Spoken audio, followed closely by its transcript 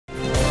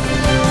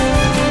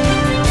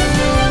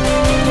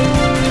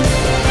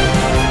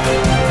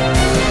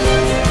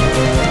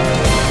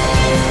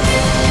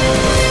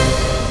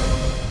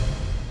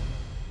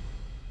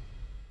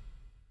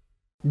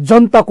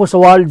जनताको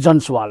सवाल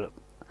जनसवाल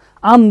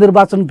आम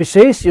निर्वाचन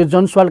विशेष यो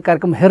जनसवाल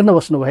कार्यक्रम हेर्न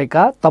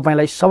बस्नुभएका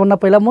तपाईलाई सबभन्दा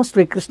पहिला म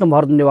श्रीकृष्ण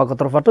महर्जन नेवाको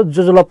तर्फबाट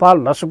जुजुलपा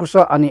लसकुश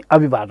अनि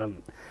अभिवादन।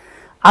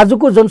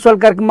 आजको जनसवाल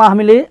कार्यक्रममा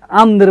हामीले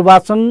आम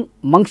निर्वाचन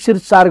मङ्सिर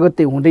 4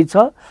 गते हुँदैछ,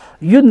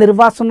 यो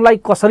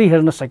निर्वाचनलाई कसरी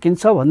हेर्न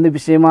सकिन्छ भन्ने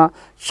विषयमा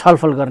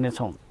छलफल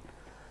गर्नेछौँ।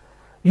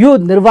 यो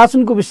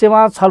निर्वाचनको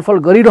विषयमा छलफल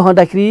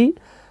गरिरहँदाखेरि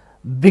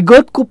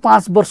विगतको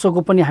 5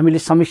 वर्षको पनि हामीले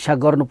समीक्षा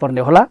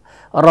गर्नुपर्ने होला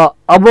र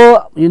अब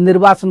यो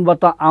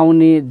निर्वाचनबाट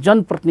आउने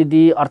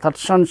जनप्रतिनिधि अर्थात्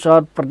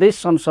संसद, प्रदेश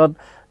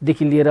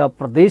संसददेखि लिएर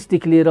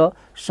प्रदेशदेखि लिएर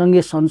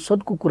सङ्घीय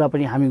संसदको कुरा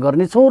पनि हामी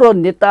गर्नेछौँ र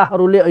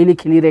नेताहरूले अहिले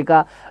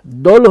खेलिरहेका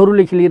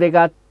दलहरूले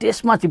खेलिरहेका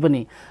त्यसमाथि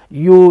पनि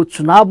यो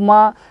चुनावमा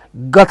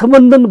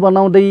गठबन्धन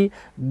बनाउँदै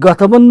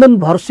गठबन्धन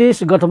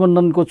भर्सेस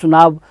गठबन्धनको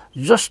चुनाव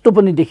जस्तो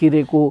पनि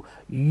देखिरहेको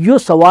यो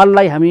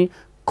सवाललाई हामी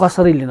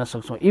कसरी लिन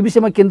सक्छौँ, यी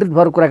विषयमा केन्द्रित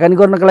भएर कुराकानी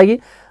गर्नका लागि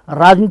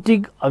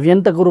राजनीतिक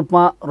अभियन्ताको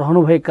रूपमा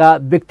रहनुभएका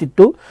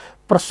व्यक्तित्व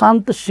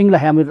प्रशान्त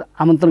सिंहलाई हामी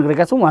आमन्त्रण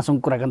गरेका छौँ। उहाँसँग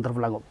कुराकानीतर्फ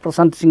लागौँ।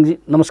 प्रशान्त सिंहजी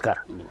नमस्कार।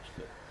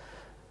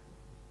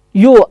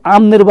 यो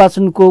आम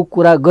निर्वाचनको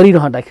कुरा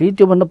गरिरहँदाखेरि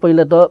त्योभन्दा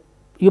पहिला त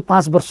यो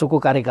 5 वर्षको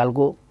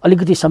कार्यकालको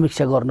अलिकति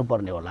समीक्षा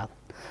गर्नुपर्ने होला।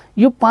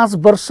 यो 5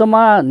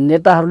 वर्षमा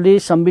नेताहरूले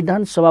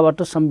संविधान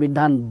सभाबाट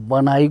संविधान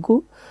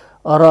बनाएको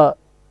र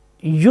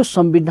यो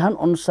संविधान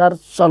अनुसार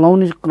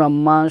चलाउने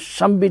क्रममा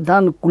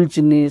संविधान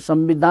कुल्चिने,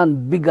 संविधान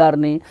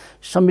बिगार्ने,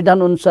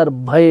 संविधान अनुसार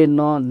भएन,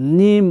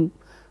 नियम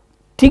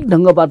ठिक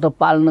ढङ्गबाट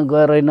पाल्न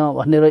गरेन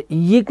भनेर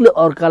एकले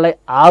अर्कालाई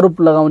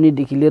आरोप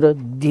लगाउनेदेखि लिएर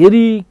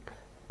धेरै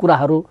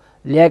कुराहरू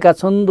ल्याएका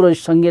छन् र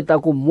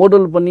संहिताको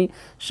मोडल पनि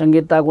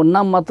संहिताको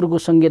नाम मात्रको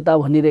संहिता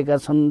भनिरहेका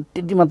छन्।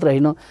 त्यति मात्र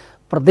होइन,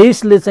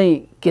 प्रदेशले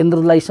चाहिँ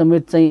केन्द्रलाई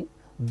समेत चाहिँ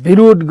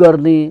विरोध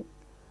गर्ने,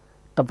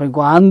 तपाईको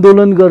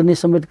आन्दोलन गर्ने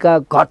समेतका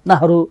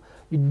घटनाहरू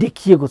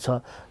देखिएको छ।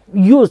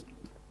 यो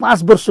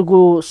 5 वर्षको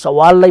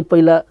सवाललाई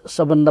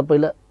सबभन्दा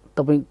पहिला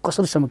तपाईँ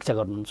कसरी समीक्षा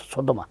गर्नुहुन्छ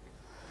छोटोमा?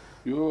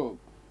 यो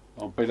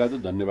पहिला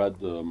त धन्यवाद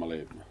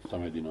मलाई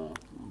समय दिन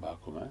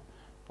भएकोमा।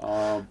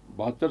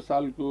 72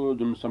 सालको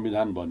जुन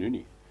संविधान बन्यो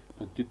नि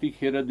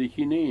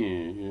त्यतिखेरदेखि नै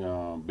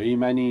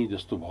बेइमानी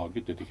जस्तो भयो कि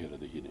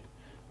त्यतिखेरदेखि नै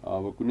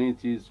अब कुनै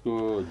चिजको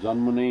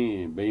जन्म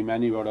नै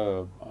बेइमानीबाट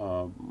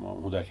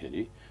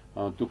हुँदाखेरि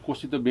त्यो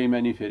कोसी त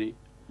बेइमानी। फेरि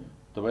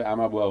तपाईँ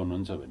आमा बुवा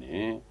हुनुहुन्छ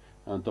भने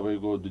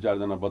तपाईको 2-4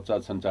 जना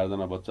बच्चा छन्, 4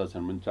 जना बच्चा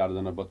छन् भने 4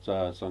 जना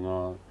बच्चासँग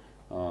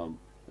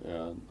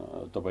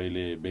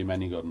तपाईले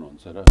बेइमानी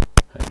गर्नुहुन्छ र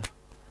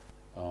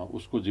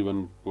उसको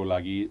जीवनको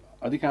लागि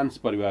अधिकांश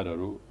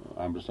परिवारहरू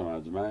हाम्रो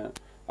समाजमा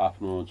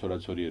आफ्नो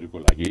छोराछोरीहरूको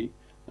लागि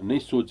नै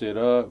सोचेर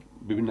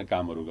विभिन्न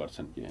कामहरू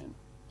गर्छन् कि हैन।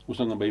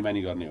 उसँग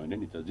बेइमानी गर्ने होइन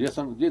नि त,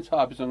 जे छ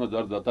आफूसँग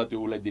जता त्यो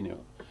उलाई दिने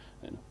हो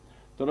हैन।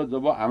 तर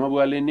जब आमा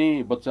बुवाले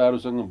नै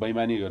बच्चाहरूसँग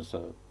बेइमानी गर्छ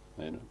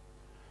हैन,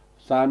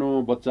 सानो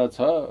बच्चा छ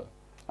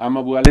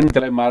आमा बुवाले नि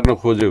त्यसलाई मार्न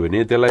खोज्यो भने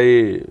त्यसलाई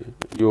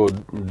यो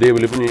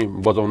देवले पनि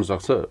बचाउन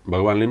सक्छ,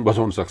 भगवानले पनि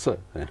बचाउन सक्छ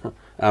हैन।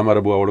 आमा र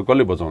बुवाबाट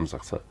कसले बचाउन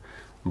सक्छ?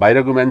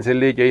 बाहिरको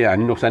मान्छेले केही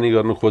हानि नोक्सानी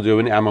गर्न खोज्यो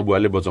भने आमा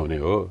बुवाले बचाउने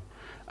हो।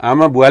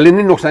 आमा बुवाले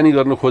नै नोक्सानी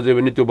गर्न खोज्यो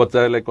भने त्यो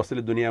बच्चालाई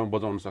कसैले दुनियाँमा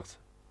बचाउन सक्छ?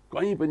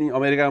 कहीँ पनि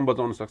अमेरिकामा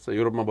बचाउन सक्छ,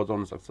 युरोपमा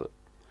बचाउन सक्छ।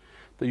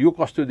 त यो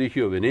कस्तो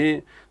देखियो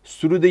भने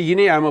सुरुदेखि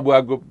नै आमा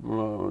बुवाको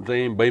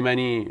चाहिँ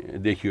बेइमानी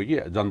देखियो कि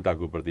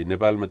जनताको प्रति।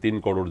 नेपालमा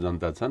 3 करोड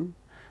जनता छन्,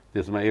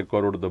 त्यसमा 1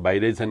 करोड त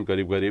बाहिरै छन्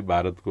करिब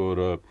भारतको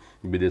र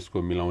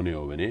विदेशको मिलाउने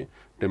हो भने,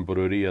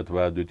 टेम्पोररी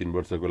अथवा 2-3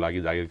 वर्षको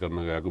लागि जागिर गर्न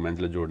गएको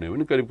मान्छेलाई जोड्ने हो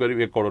भने करिब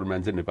 1 करोड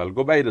मान्छे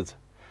नेपालको बाहिर छ।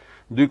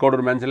 2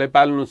 करोड मान्छेलाई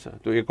पाल्नु छ,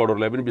 त्यो 1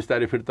 करोडलाई पनि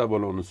बिस्तारै फिर्ता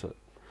बनाउनु छ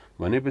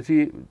भनेपछि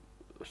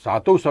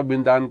 7औं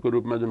संविधानको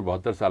रूपमा जुन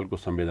 72 सालको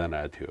संविधान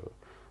आएको थियो,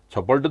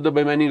 6 पल्ट त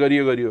बेइमानी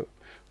गरियो,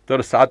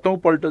 तर 7औं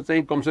पल्ट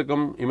चाहिँ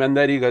कमसेकम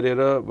इमानदारी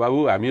गरेर बाबु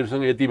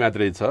हामीहरूसँग यति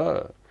मात्रै छ,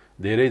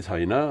 धेरै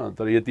छैन,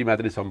 तर यति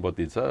मात्रै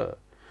सम्पत्ति छ,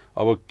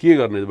 अब के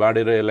गर्ने,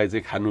 बाँडेर यसलाई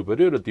चाहिँ खानु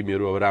पर्यो र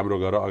तिमीहरू अब राम्रो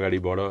गर, अगाडि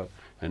बढ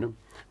हैन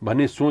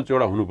भन्ने सोच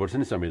एउटा हुनुपर्छ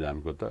नि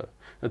संविधानको त।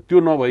 त्यो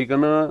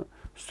नभइकन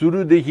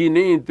सुरुदेखि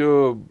नै त्यो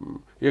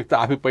एक त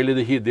आफै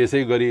पहिलेदेखि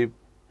देशै गरिब,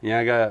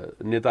 यहाँका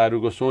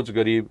नेताहरूको सोच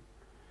गरिब,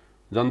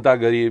 जनता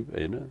गरिब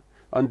हैन,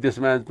 अनि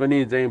त्यसमा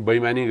पनि चाहिँ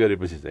बेइमानी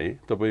गरेपछि चाहिँ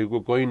तपाईको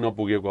कहीँ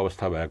नपुगेको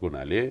अवस्था भएको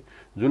हुनाले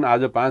जुन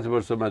आज 5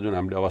 वर्षमा जुन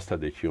हामीले अवस्था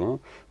देख्यौँ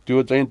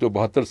त्यो चाहिँ त्यो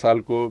 72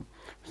 सालको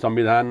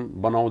संविधान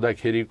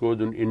बनाउँदाखेरिको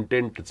जुन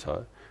इन्टेन्ट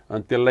छ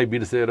अनि त्यसलाई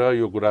बिर्सेर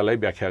यो कुरालाई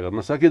व्याख्या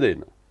गर्न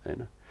सकिँदैन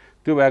हैन।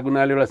 त्यो भएको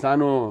हुनाले एउटा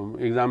सानो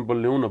इक्जाम्पल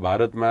ल्याउँ न।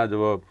 भारतमा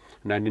जब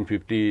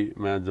 1950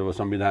 मा जब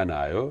संविधान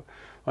आयो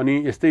अनि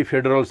यस्तै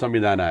फेडरल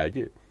संविधान आयो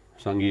कि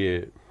सङ्घीय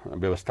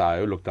व्यवस्था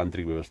आयो,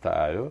 लोकतान्त्रिक व्यवस्था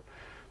आयो।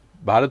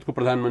 भारतको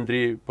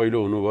प्रधानमन्त्री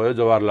पहिलो हुनुभयो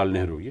जवाहरलाल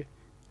नेहरू के।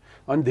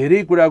 अनि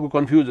धेरै कुराको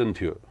कन्फ्युजन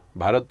थियो।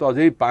 भारत त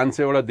अझै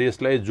 500 वटा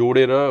देशलाई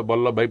जोडेर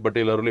वल्लभभाई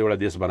पटेलहरूले एउटा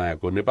देश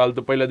बनाएको। नेपाल त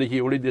पहिलादेखि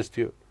एउटै देश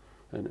थियो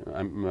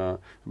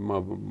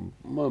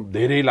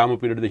धेरै लामो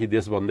पिरियडदेखि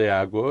देश बन्दै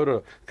आएको हो र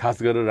खास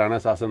गरेर राणा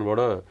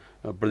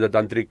शासनबाट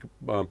प्रजातान्त्रिक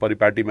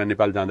परिपाटीमा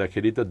नेपाल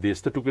जाँदाखेरि त देश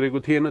त टुक्रेको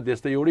थिएन,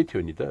 देश त एउटै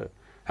थियो नि त।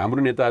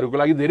 हाम्रो नेताहरूको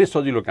लागि धेरै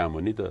सजिलो काम हो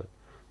नि त।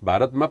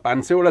 भारतमा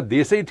 500वटा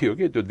देशै थियो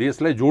कि त्यो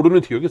देशलाई जोड्नु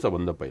थियो कि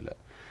सबभन्दा पहिला।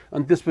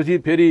 अनि त्यसपछि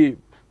फेरि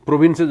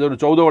प्रोभिन्सेसहरू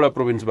 14वटा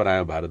प्रोभिन्स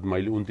बनायो भारतमा,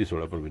 अहिले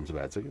 29वटा प्रोभिन्स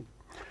भएको छ कि।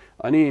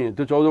 अनि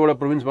त्यो 14वटा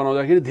प्रोभिन्स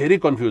बनाउँदाखेरि धेरै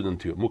कन्फ्युजन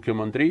थियो,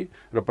 मुख्यमन्त्री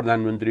र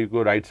प्रधानमन्त्रीको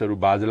राइट्सहरू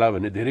बाजला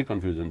भन्ने धेरै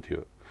कन्फ्युजन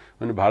थियो।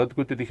 अनि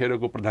भारतको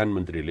त्यतिखेरको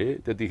प्रधानमन्त्रीले,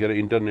 त्यतिखेर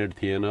इन्टरनेट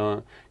थिएन,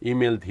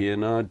 इमेल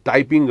थिएन,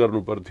 टाइपिङ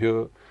गर्नु पर्थ्यो।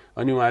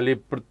 अनि उहाँले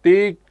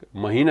प्रत्येक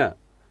महिना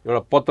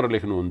एउटा पत्र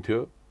लेख्नुहुन्थ्यो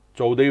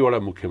 14वटा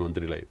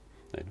मुख्यमन्त्रीलाई,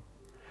 होइन,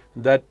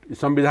 द्याट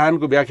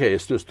संविधानको व्याख्या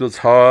यस्तो यस्तो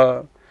छ,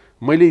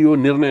 मैले यो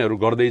निर्णयहरू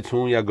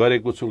गर्दैछु या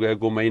गरेको छु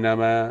गएको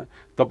महिनामा,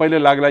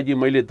 तपाईँलाई लाग्ला कि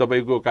मैले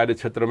तपाईँको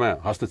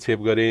कार्यक्षेत्रमा हस्तक्षेप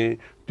गरेँ,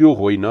 त्यो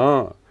होइन,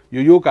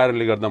 यो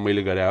कारणले गर्दा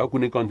मैले गरे हो,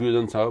 कुनै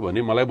कन्फ्युजन छ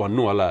भने मलाई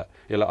भन्नु होला,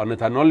 यसलाई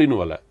अन्यथा नलिनु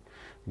होला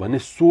भन्ने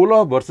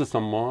 16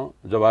 वर्षसम्म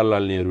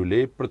जवाहरलाल नेहरूले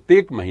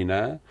प्रत्येक महिना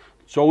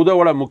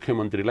 14वटा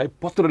मुख्यमन्त्रीलाई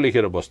पत्र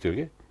लेखेर बस्थ्यो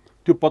कि।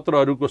 त्यो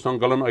पत्रहरूको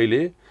सङ्कलन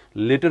अहिले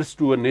लेटर्स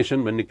टु अ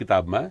नेसन भन्ने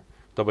किताबमा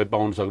तपाईँ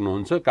पाउन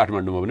सक्नुहुन्छ,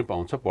 काठमाडौँमा पनि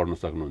पाउँछ, पढ्न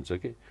सक्नुहुन्छ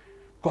कि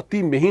कति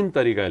मेहिन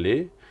तरिकाले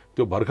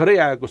त्यो भर्खरै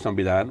आएको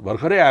संविधान,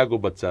 भर्खरै आएको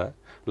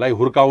बच्चालाई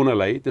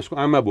हुर्काउनलाई त्यसको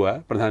आमा बुवा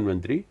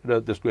प्रधानमन्त्री र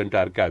त्यसको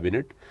एन्टायर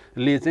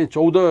क्याबिनेटले चाहिँ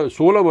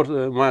 16 वर्ष,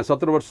 उहाँ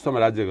 17 वर्षसम्म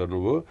राज्य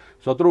गर्नुभयो,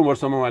 17औं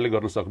वर्षमा उहाँले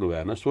गर्न सक्नु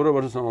भएन, 16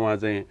 वर्षसम्म उहाँ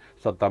चाहिँ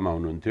सत्तामा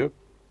हुनुहुन्थ्यो।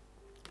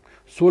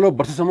 16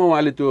 वर्षसम्म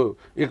उहाँले त्यो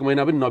एक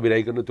महिना पनि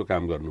नबिराइकन त्यो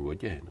काम गर्नुभयो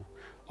कि, होइन।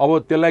 अब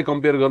त्यसलाई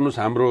कम्पेयर गर्नुहोस्,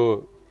 हाम्रो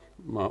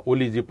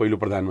ओलीजी पहिलो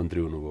प्रधानमन्त्री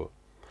हुनुभयो,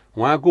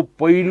 उहाँको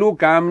पहिलो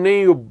काम नै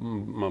यो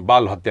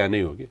बाल हत्या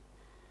नै हो कि।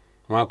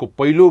 उहाँको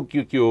पहिलो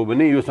के हो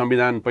भने यो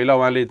संविधान, पहिला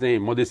उहाँले चाहिँ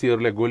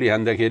मधेसीहरूलाई गोली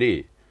हान्दाखेरि,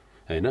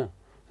 होइन,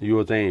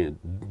 यो चाहिँ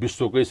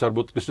विश्वकै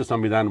सर्वोत्कृष्ट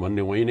संविधान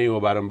भन्ने वही नै हो,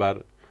 बारम्बार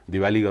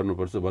दिवाली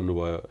गर्नुपर्छ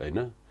भन्नुभयो, होइन।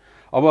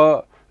 अब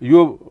यो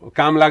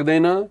काम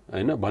लाग्दैन,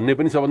 होइन, भन्ने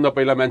पनि सबभन्दा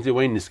पहिला मान्छे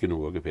वही निस्किनु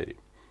भयो कि फेरि,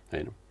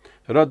 होइन।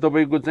 र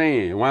तपाईँको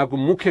चाहिँ उहाँको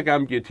मुख्य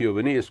काम के थियो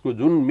भने यसको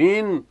जुन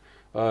मेन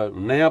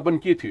नयाँपन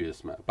के थियो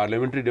यसमा,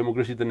 पार्लियामेन्ट्री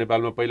डेमोक्रेसी त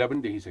नेपालमा पहिला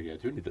पनि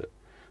देखिसकेको थियो नि त।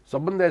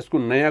 सबभन्दा यसको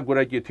नयाँ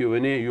कुरा के थियो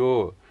भने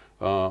यो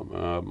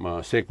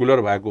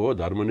सेकुलर भएको हो,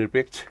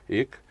 धर्मनिरपेक्ष,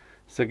 एक।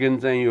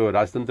 सेकेन्ड चाहिँ यो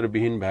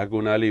राजतन्त्रविहीन भएको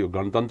हुनाले यो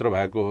गणतन्त्र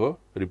भएको हो,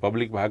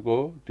 रिपब्लिक भएको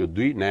हो, त्यो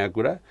 2 नयाँ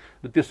कुरा।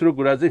 र तेस्रो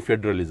कुरा चाहिँ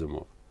फेडरलिजम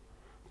हो।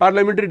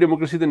 पार्लियामेन्ट्री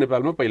डेमोक्रेसी त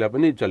नेपालमा पहिला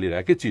पनि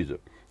चलिरहेकै चिज हो,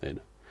 होइन।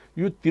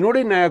 यो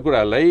तीनवटै नयाँ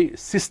कुरालाई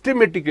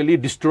सिस्टेमेटिकली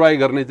डिस्ट्रोय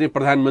गर्ने चाहिँ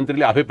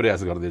प्रधानमन्त्रीले आफै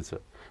प्रयास गर्दैछ।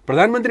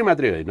 प्रधानमन्त्री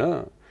मात्रै होइन,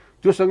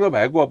 त्योसँग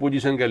भएको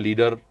अपोजिसनका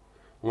लिडर,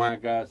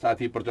 उहाँका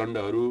साथी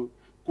प्रचण्डहरू,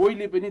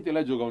 कोहीले पनि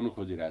त्यसलाई जोगाउन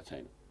खोजिरहेको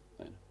छैन,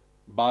 होइन।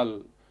 बाल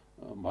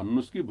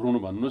भन्नुहोस् कि भ्रूण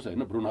भन्नुहोस्,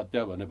 होइन, भ्रूण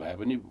हत्या भने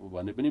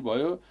पनि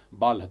भयो,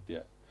 बाल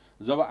हत्या।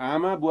 जब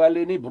आमा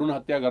बुवाले नै भ्रूण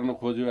हत्या गर्न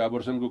खोज्यो,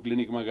 एबर्सनको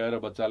क्लिनिकमा गएर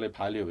बच्चालाई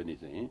फाल्यो भने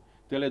चाहिँ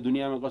त्यसलाई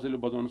दुनियाँमा कसैले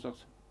बचाउन सक्छ,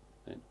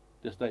 होइन।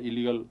 त्यस्ता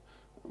इलिगल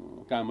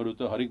कामहरू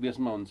त हरेक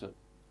देशमा हुन्छ,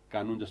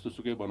 कानुन जस्तो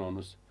सुकै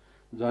बनाउनुहोस्।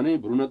 झनै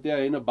भ्रूण हत्या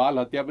होइन, बाल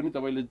हत्या पनि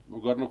तपाईँले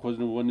गर्न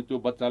खोज्नुभयो भने त्यो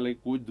बच्चालाई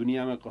कोही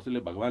दुनियाँमा कसैले,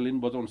 भगवान्ले पनि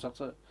बचाउन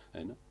सक्छ,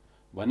 होइन।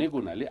 भनेको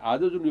हुनाले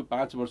आज जुन यो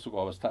 5 वर्षको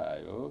अवस्था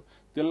आयो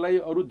त्यसलाई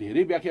अरू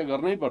धेरै व्याख्या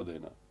गर्नै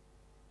पर्दैन,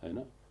 होइन।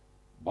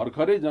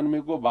 भर्खरै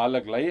जन्मेको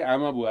बालकलाई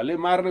आमा बुवाले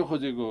मार्न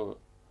खोजेको,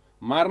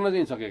 मार्न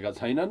चाहिँ सकेका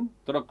छैनन्,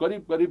 तर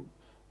करिब करिब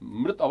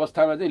मृत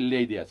अवस्थामा चाहिँ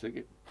ल्याइदिएको छ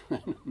कि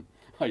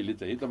अहिले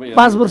चाहिँ तपाईँ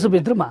 5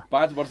 वर्षभित्रमा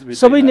 5 वर्षभित्र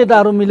सबै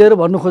नेताहरू मिलेर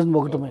भन्नु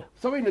खोज्नुभएको तपाईँ?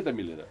 सबै नेता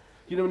मिलेर,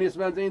 किनभने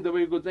यसमा चाहिँ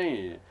तपाईँको चाहिँ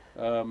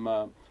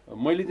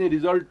मैले चाहिँ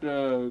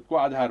रिजल्टको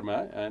आधारमा,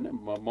 होइन,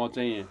 म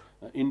चाहिँ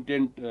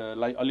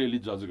इन्टेन्टलाई अलिअलि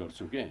जज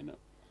गर्छु कि, होइन।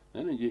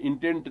 यो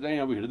इन्टेन्ट चाहिँ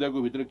अब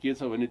हृदयको भित्र के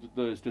छ भने त्यो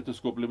त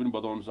स्टेथोस्कोपले पनि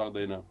बताउन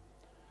सक्दैन।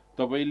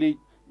 तपाईँले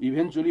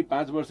इभेन्चुअली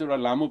 5 वर्ष एउटा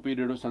लामो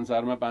पिरियड हो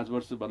संसारमा, 5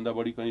 वर्षभन्दा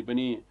बढी कहीँ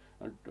पनि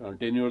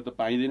टेन्योर त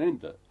पाइँदैन नि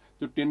त।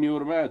 त्यो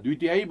टेन्योरमा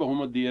 2/3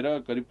 बहुमत दिएर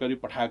करिब करिब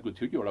पठाएको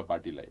थियो कि एउटा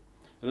पार्टीलाई,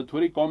 र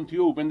थोरै कम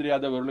थियो, उपेन्द्र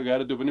यादवहरूले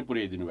गएर त्यो पनि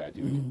पुर्याइदिनु भएको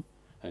थियो,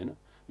 होइन।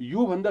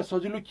 योभन्दा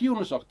सजिलो के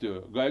हुन सक्थ्यो?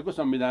 गएको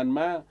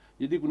संविधानमा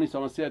यदि कुनै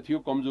समस्या थियो,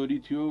 कमजोरी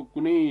थियो,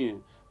 कुनै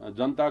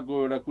जनताको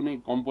एउटा कुनै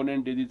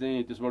कम्पोनेन्ट यदि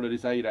चाहिँ त्यसबाट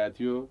रिसाइरहेको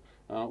थियो,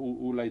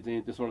 उसलाई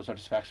चाहिँ त्यसबाट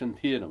सेटिस्फ्याक्सन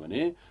थिएन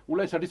भने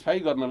उसलाई सेटिस्फाई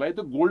गर्नलाई त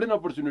गोल्डन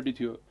अपर्च्युनिटी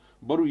थियो।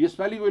 बरु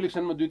यसपालिको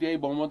इलेक्सनमा 2/3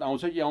 बहुमत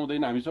आउँछ कि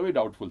आउँदैन हामी सबै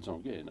डाउटफुल छौँ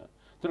कि, होइन।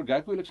 तर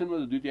गएको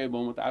इलेक्सनमा 2/3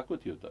 बहुमत आएको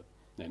थियो त,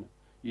 होइन।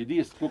 यदि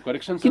यसको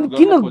करेक्सन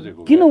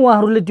किन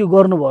उहाँहरूले त्यो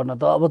गर्नु भएन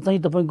त? अब चाहिँ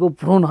तपाईँको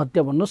भ्रूण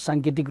हत्या भन्नुहोस्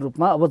साङ्केतिक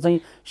रूपमा, अब चाहिँ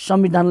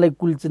संविधानलाई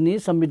कुल्चिने,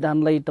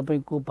 संविधानलाई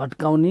तपाईँको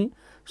भट्काउने,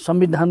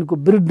 संविधानको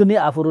विरुद्ध नै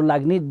आफूहरू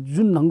लाग्ने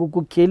जुन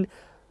ढङ्गको खेल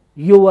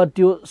यो वा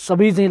त्यो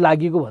सबै चाहिँ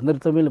लागेको भनेर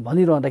तपाईँले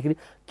भनिरहँदाखेरि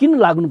किन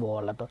लाग्नुभयो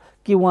होला त?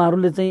 कि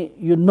उहाँहरूले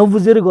चाहिँ यो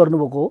नबुझेर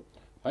गर्नुभएको हो?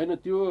 होइन,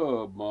 त्यो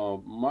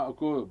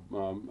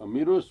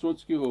मेरो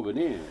सोच के हो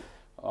भने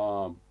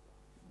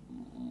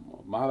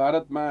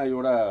महाभारतमा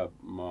एउटा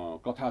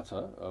कथा छ,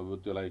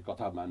 अब त्यसलाई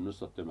कथा मान्नुहोस्,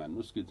 सत्य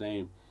मान्नुहोस् कि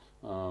चाहिँ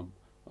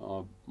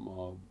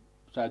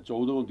सायद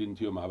 14औं दिन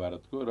थियो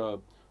महाभारतको, र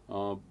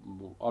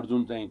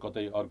अर्जुन चाहिँ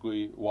कतै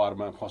अर्कै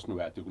वारमा फस्नु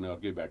भएको थियो, कुनै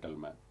अर्कै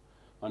ब्याटलमा।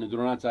 अनि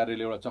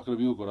द्रोणाचार्यले एउटा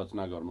चक्रव्यूहको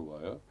रचना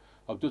गर्नुभयो।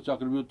 अब त्यो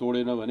चक्रव्यूह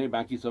तोडेन भने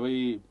बाँकी सबै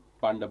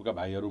पाण्डवका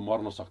भाइहरू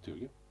मर्न सक्थ्यो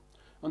कि।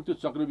 अनि त्यो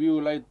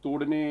चक्रव्यूहलाई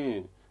तोड्ने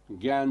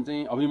ज्ञान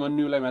चाहिँ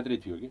अभिमन्युलाई मात्रै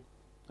थियो कि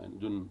हैन,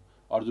 जुन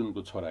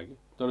अर्जुनको छोरा कि,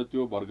 तर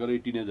त्यो भर्खरै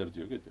टिनेजर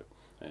थियो कि त्यो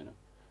हैन।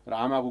 र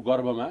आमाको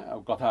गर्भमा, अब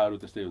कथाहरू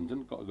त्यस्तै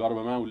हुन्छन्,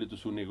 गर्भमा उसले त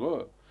सुनेको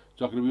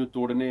चक्रव्यूह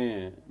तोड्ने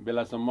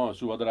बेलासम्म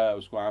सुभद्रा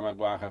उसको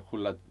आमाको आँखा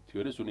खुल्ला थियो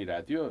अरे,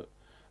 सुनिरहेको थियो।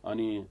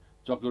 अनि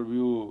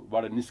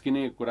चक्रव्यूहबाट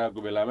निस्किने कुराको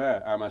बेलामा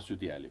आमा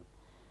सुतिहाल्यो,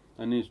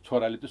 अनि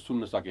छोराले त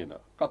सुन्न सकेन।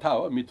 कथा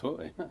हो, मिथ हो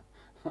हैन।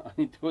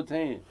 अनि त्यो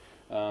चाहिँ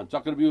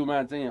चक्रव्यूहमा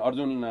चाहिँ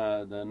अर्जुन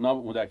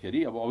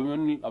नहुँदाखेरि अब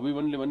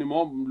अभिमन्युले भने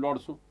म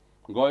लड्छु,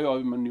 गयो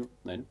अभिमन्यु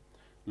हैन,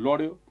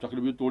 लड्यो,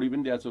 चक्रव्यूह तोडी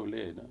पनि दिएछ उसले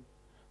हैन।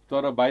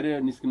 तर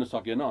बाहिर निस्किन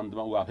सकेन,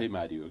 अन्तमा ऊ आफै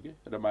मारियो के।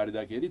 र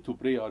मारिँदाखेरि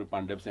थुप्रै अरू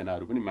पाण्डव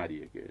सेनाहरू पनि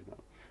मारिए के हैन।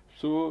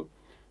 सो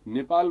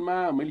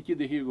नेपालमा मैले के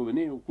देखेको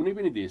भने कुनै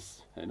पनि देश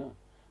हैन,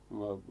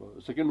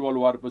 सेकेन्ड वर्ल्ड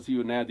वार पछि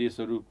यो नयाँ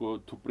देशहरूको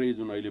थुप्रै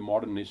जुन अहिले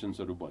मोडर्न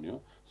नेसन्सहरू बन्यो,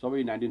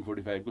 सबै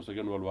 1945 को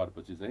सेकेन्ड वर्ल्ड वार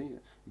पछि चाहिँ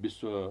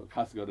विश्व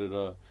खास गरेर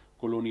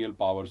कोलोनियल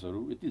पावर्सहरू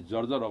यति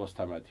जर्जर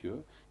अवस्थामा थियो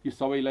कि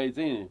सबैलाई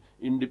चाहिँ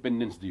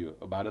इन्डिपेन्डेन्स दियो।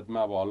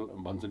 भारतमा अब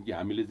भन्छन् कि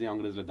हामीले चाहिँ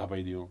अङ्ग्रेजलाई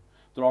धपाइदियौँ,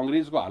 तर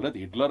अङ्ग्रेजको हालत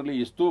हिटलरले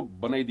यस्तो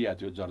बनाइदिएको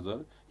थियो जर्जर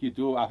कि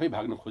त्यो आफै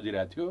भाग्न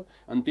खोजिरहेको थियो।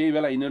 अनि त्यही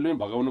बेला यिनीहरूले पनि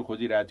भगाउन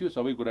खोजिरहेको थियो,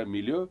 सबै कुरा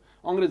मिल्यो,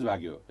 अङ्ग्रेज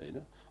भाग्यो हैन।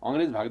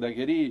 अङ्ग्रेज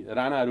भाग्दाखेरि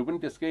राणाहरू पनि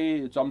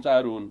त्यसकै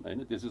चम्चाहरू हुन् हैन,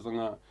 त्यसैसँग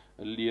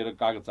लिएर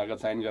कागज सागज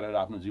साइन गरेर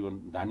आफ्नो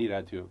जीवन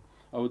धानिरहेको थियो।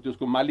 अब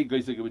त्यसको मालिक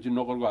गइसकेपछि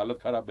नोकरको हालत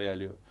खराब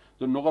भइहाल्यो।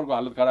 त्यो नोकरको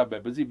हालत खराब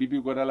भएपछि बिपी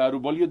कोइरालाहरू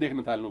बलियो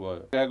देख्न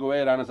थाल्नुभयो। गएको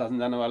भए राणा शासन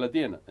जानवाला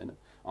थिएन हैन,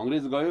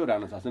 अङ्ग्रेज गयो,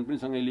 राणा शासन पनि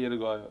सँगै लिएर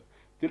गयो।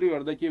 त्यसले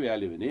गर्दा के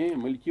भइहाल्यो भने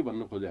मैले के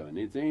भन्न खोजेँ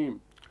भने चाहिँ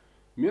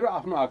मेरो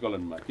आफ्नो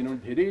आकलनमा, किनभने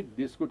धेरै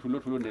देशको ठुलो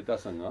ठुलो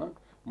नेतासँग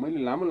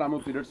मैले लामो लामो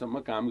पिरियडसम्म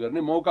काम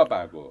गर्ने मौका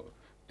पाएको,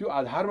 त्यो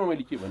आधारमा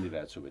मैले के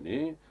भनिरहेको छु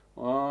भने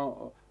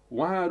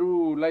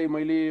उहाँहरूलाई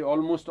मैले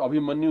अलमोस्ट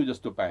अभिमन्यु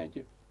जस्तो पाएँ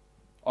कि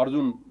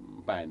अर्जुन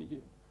पाएँ नि कि।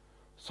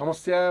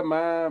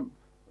 समस्यामा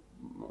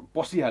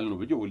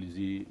पसिहाल्नुभयो कि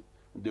ओलीजी,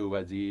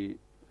 देउबाजी,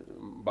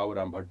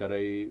 बाबुराम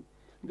भट्टराई,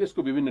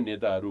 देशको विभिन्न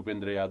नेताहरू,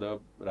 उपेन्द्र यादव,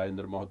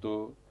 राजेन्द्र महतो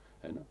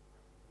हैन,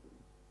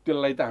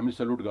 त्यसलाई त हामीले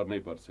सल्युट गर्नै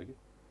पर्छ कि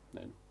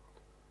हैन।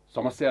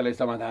 समस्यालाई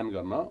समाधान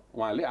गर्न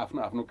उहाँले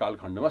आफ्नो आफ्नो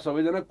कालखण्डमा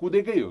सबैजना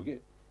कुदेकै हो कि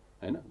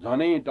हैन,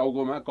 झनै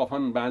टाउकोमा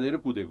कफन बाँधेर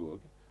कुदेको हो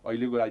कि।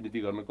 अहिलेको राजनीति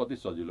गर्न कति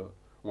सजिलो,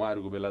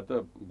 उहाँहरूको बेला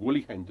त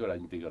गोली खाइन्थ्यो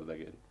राजनीति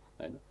गर्दाखेरि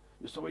हैन।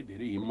 यो सबै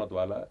धेरै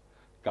हिम्मतवाला,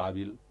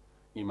 काबिल,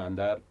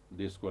 इमान्दार,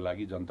 देशको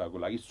लागि, जनताको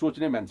लागि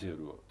सोच्ने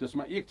मान्छेहरू हो।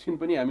 त्यसमा एकछिन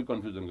पनि हामी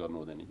कन्फ्युजन गर्नु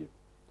हुँदैन कि।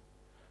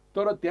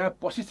 तर त्यहाँ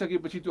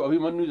पसिसकेपछि त्यो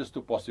अभिमन्यु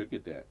जस्तो पस्यो कि,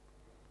 त्यहाँ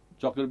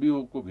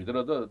चक्रव्यूहको भित्र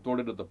त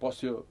तोडेर त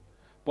पस्यो,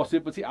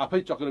 पसेपछि आफै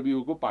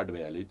चक्रव्यूहको पार्ट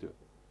भइहाल्यो त्यो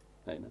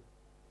हैन।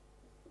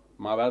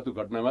 महाभारतको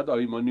घटनामा त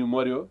अभिमन्यु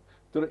मर्यो,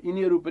 तर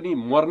यिनीहरू पनि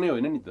मर्ने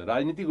होइन नि त।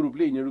 राजनीतिक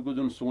रूपले यिनीहरूको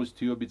जुन सोच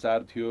थियो,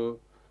 विचार थियो,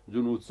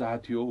 जुन उत्साह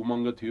थियो,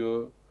 उमङ्ग थियो,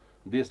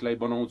 देशलाई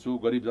बनाउँछु,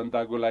 गरिब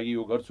जनताको लागि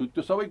यो गर्छु,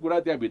 त्यो सबै कुरा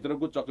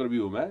त्यहाँभित्रको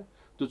चक्रव्यूहमा,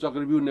 त्यो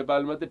चक्रव्यूह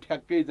नेपालमा त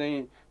ठ्याक्कै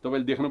चाहिँ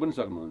तपाईँले देख्न पनि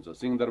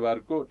सक्नुहुन्छ।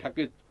 सिंहदरबारको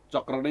ठ्याक्कै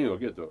चक्र नै हो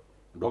क्या त्यो,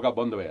 ढोका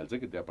बन्द भइहाल्छ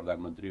कि त्यहाँ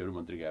प्रधानमन्त्रीहरू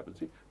मन्त्री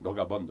गएपछि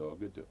ढोका बन्द हो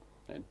कि त्यो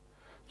हैन।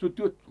 सो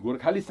त्यो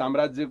गोर्खाली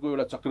साम्राज्यको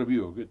एउटा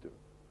चक्रव्यूह हो कि त्यो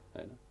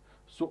हैन।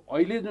 सो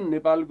अहिले जुन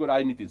नेपालको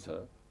राजनीति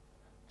छ,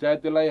 चाहे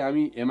त्यसलाई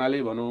हामी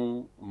एमाले भनौँ,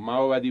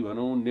 माओवादी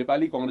भनौँ,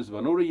 नेपाली कङ्ग्रेस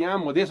भनौँ, र यहाँ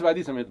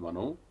मधेसवादी समेत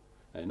भनौँ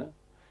हैन,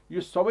 यो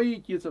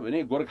सबै के छ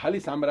भने गोर्खाली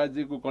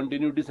साम्राज्यको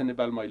कन्टिन्युटी छ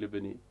नेपालमा अहिले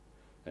पनि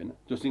हैन।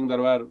 त्यो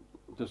सिंहदरबार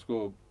त्यसको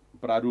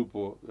प्रारूप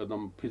हो,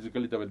 एकदम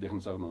फिजिकली तपाईँले देख्न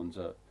सक्नुहुन्छ।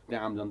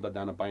 त्यहाँ आम जनता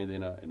जान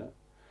पाइँदैन हैन।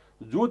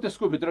 जो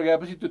त्यसको भित्र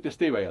गएपछि त्यो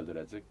त्यस्तै भइहाल्दो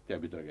रहेछ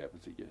त्यहाँभित्र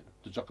गएपछि के हैन।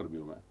 त्यो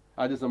चक्रव्यूहमा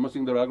आजसम्म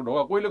सिंहदरबारको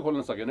ढोका कोहीले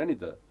खोल्न सकेन नि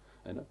त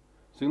हैन।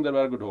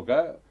 सिंहदरबारको ढोका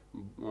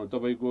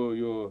तपाईँको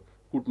यो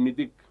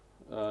कुटनीतिक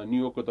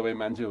न्युयोर्कको तपाईँ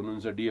मान्छे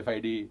हुनुहुन्छ,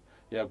 डिएफआइडी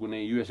या कुनै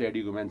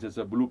युएसआइडीको मान्छे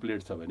छ, ब्लू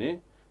प्लेट छ भने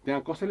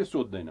त्यहाँ कसैले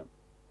सोध्दैन।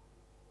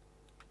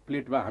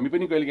 प्लेटमा हामी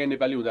पनि कहिलेकाहीँ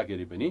नेपाली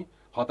हुँदाखेरि पनि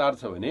हतार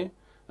छ भने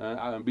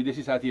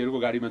विदेशी साथीहरूको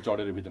गाडीमा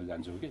चढेर भित्र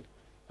जान्छौँ कि।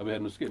 अब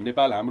हेर्नुहोस् कि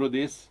नेपाल हाम्रो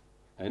देश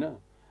हैन,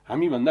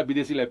 हामीभन्दा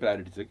विदेशीलाई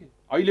प्रायोरिटी छ कि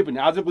अहिले पनि,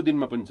 आजको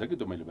दिनमा पनि छ कि।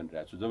 त्यो मैले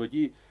भनिरहेको छु,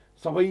 जबकि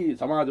सबै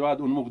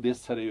समाजवाद उन्मुख देश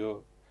छ रे यो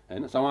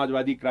हैन।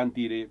 समाजवादी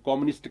क्रान्ति रे,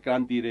 कम्युनिस्ट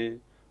क्रान्ति रे,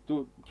 त्यो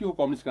के हो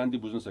कम्युनिस्ट क्रान्ति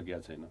बुझ्न सकेका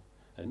छैन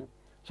हैन।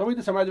 सबै त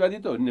समाजवादी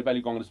त हो,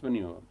 नेपाली कङ्ग्रेस पनि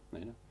हो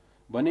हैन।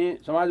 भने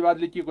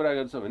समाजवादले के कुरा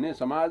गर्छ भने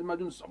समाजमा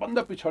जुन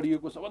सबभन्दा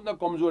पिछडिएको, सबभन्दा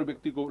कमजोर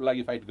व्यक्तिको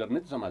लागि फाइट गर्ने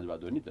त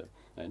समाजवाद हो नि त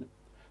हैन।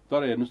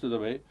 तर हेर्नुहोस्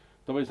त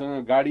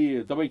तपाईँसँग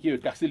गाडी, तपाईँ के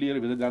ट्याक्सी लिएर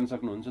भित्र जान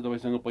सक्नुहुन्छ,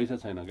 तपाईँसँग पैसा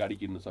छैन, गाडी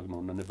किन्न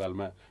सक्नुहुन्न।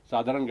 नेपालमा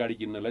साधारण गाडी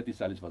किन्नलाई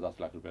 30-40-50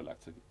 लाख रुपियाँ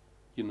लाग्छ कि,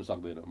 किन्न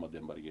सक्दैन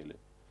मध्यमवर्गीयले।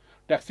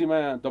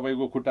 ट्याक्सीमा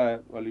तपाईँको खुट्टा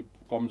अलिक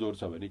कमजोर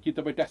छ भने कि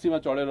तपाईँ ट्याक्सीमा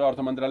चढेर अर्थ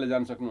मन्त्रालय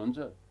जान सक्नुहुन्छ?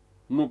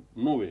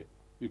 नो वे,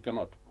 यु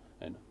क्यानट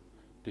हैन।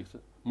 ठिक छ,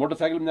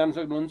 मोटरसाइकलमा जान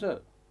सक्नुहुन्छ?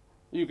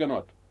 You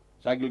cannot.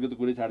 साइकलको त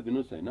कुरै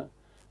छाडिदिनुहोस् हैन।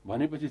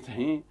 भनेपछि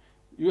चाहिँ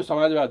यो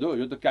समाजवाद हो,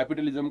 यो त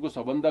क्यापिटलिजमको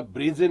सबभन्दा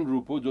ब्रेजेन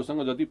रूप हो।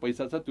 जोसँग जति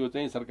पैसा छ त्यो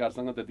चाहिँ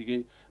सरकारसँग त्यतिकै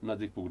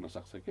नजिक पुग्न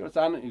सक्छ कि। एउटा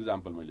सानो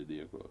इक्जाम्पल मैले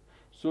दिएको।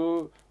 सो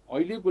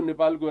अहिलेको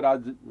नेपालको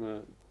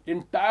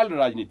एन्टायर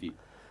राजनीति,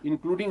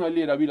 इन्क्लुडिङ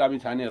अहिले रवि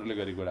लामिछानेहरूले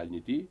गरेको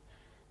राजनीति,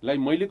 लाई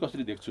मैले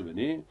कसरी देख्छु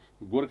भने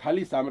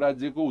गोर्खाली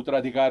साम्राज्यको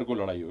उत्तराधिकारको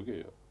लडाई हो के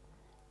यो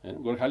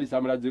हैन। गोर्खाली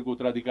साम्राज्यको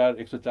उत्तराधिकार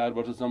 104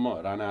 वर्षसम्म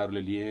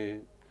राणाहरूले लिए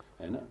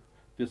हैन।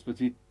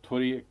 त्यसपछि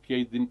थोरै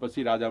केही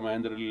दिनपछि राजा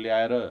महेन्द्रले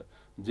ल्याएर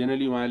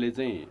जेनरली उहाँले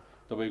चाहिँ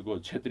तपाईको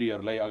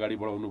क्षेत्रीहरूलाई अगाडि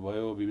बढाउनु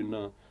भयो, विभिन्न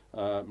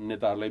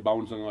नेताहरूलाई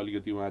बाहुनसँग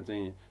अलिकति उहाँ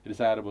चाहिँ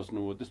रिसाएर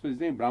बस्नुभयो। त्यसपछि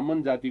चाहिँ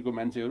ब्राह्मण जातिको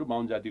मान्छेहरू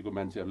बाहुन जातिको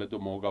मान्छेहरूलाई त्यो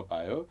मौका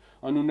पायो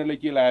अनि उनीहरूले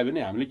के लाग्यो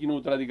भने हामीले किन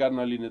उत्तराधिकार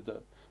नलिने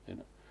त हैन।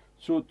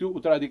 सो त्यो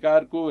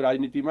उत्तराधिकारको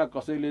राजनीतिमा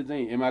कसैले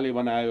चाहिँ एमाले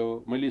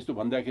बनायो। मैले यस्तो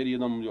भन्दाखेरि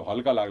एकदम यो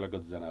हल्का लाग्ला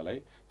कतिजनालाई,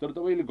 तर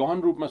तपाईँले गहन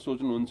रूपमा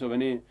सोच्नुहुन्छ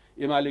भने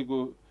एमालेको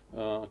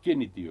के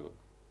नीति हो,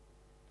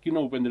 किन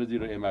उपेन्द्रजी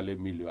र एमाले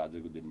मिल्यो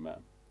आजको दिनमा।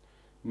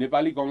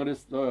 नेपाली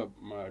कांग्रेस त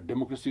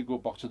डेमोक्रेसीको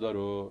पक्षधर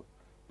हो,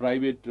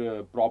 प्राइभेट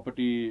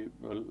प्रपर्टी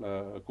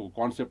को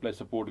कन्सेप्टलाई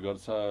सपोर्ट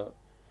गर्छ,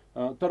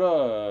 तर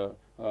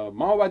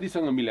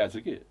माओवादीसँग मिलाएको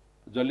छ के,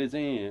 जसले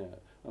चाहिँ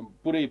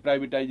पुरै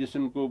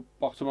प्राइभेटाइजेसनको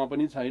पक्षमा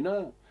पनि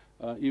छैन।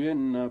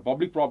 इभन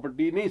पब्लिक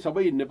प्रपर्टी नै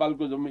सबै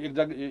नेपालको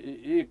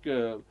एक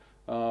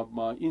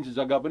इन्च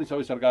जग्गा पनि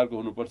सबै सरकारको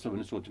हुनुपर्छ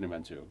भन्ने सोच्ने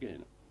मान्छे हो कि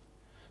हैन।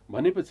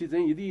 भनेपछि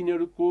चाहिँ यदि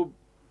यिनीहरूको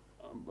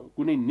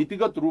कुनै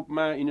नीतिगत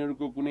रूपमा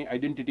यिनीहरूको कुनै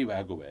आइडेन्टिटी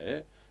भएको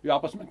भए यो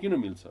आपसमा किन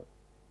मिल्छ,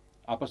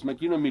 आपसमा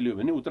किन मिल्यो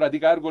भने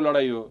उत्तराधिकारको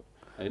लडाई हो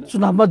हैन।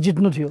 चुनावमा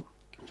जित्नु थियो,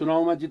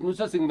 चुनावमा जित्नु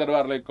छ,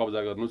 सिंहदरबारलाई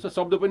कब्जा गर्नु छ,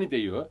 शब्द पनि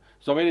त्यही हो,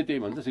 सबैले त्यही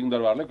भन्छ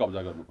सिंहदरबारलाई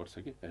कब्जा गर्नुपर्छ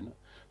कि हैन।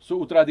 सो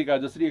उत्तराधिकार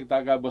जसरी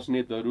एकताका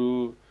बस्नेतहरू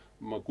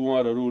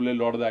कुँवरहरूले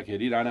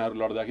लड्दाखेरि राणाहरू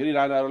लड्दाखेरि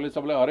राणाहरूले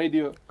सबलाई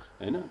हराइदियो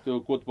हैन, त्यो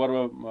कोत पर्व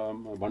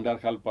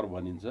भण्डारखाल पर्व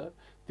भनिन्छ,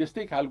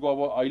 त्यस्तै खालको अब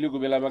अहिलेको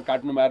बेलामा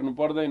काट्नु मार्नु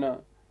पर्दैन,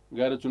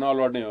 गएर चुनाव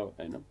लड्ने हो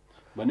हैन।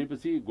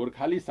 भनेपछि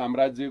गोर्खाली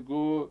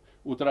साम्राज्यको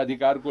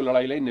उत्तराधिकारको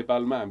लडाईलाई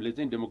नेपालमा हामीले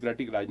चाहिँ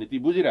डेमोक्रेटिक राजनीति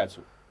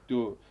बुझिरहेछौँ। त्यो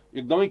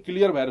एकदमै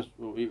क्लियर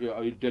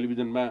भएर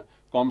टेलिभिजनमा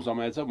कम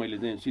समय छ, मैले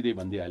चाहिँ सिधै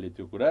भनिदिइहालेँ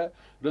त्यो कुरा।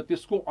 र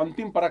त्यसको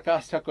अन्तिम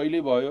पराकाष्ठा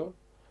कहिले भयो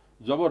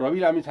जब रवि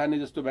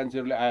लामिछाने जस्तो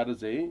मान्छेहरूले आएर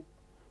चाहिँ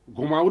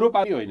घुमाउरो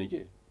पार्यो होइन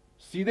के,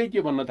 सिधै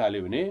के भन्न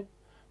थाल्यो भने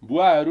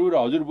बुवाहरू र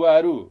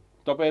हजुरबुवाहरू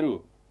तपाईँहरू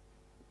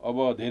अब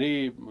धेरै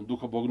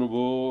दुःख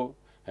भोग्नुभयो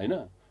हैन,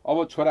 अब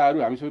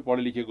छोराहरू हामी सबै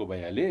पढे लेखेको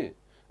भइहाले,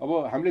 अब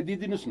हामीले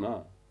दिइदिनुहोस् न।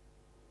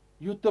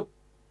 यो त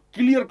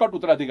क्लियर कट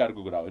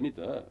उत्तराधिकारको कुरा हो नि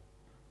त।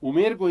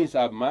 उमेरको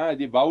हिसाबमा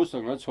यदि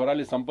बाउसँग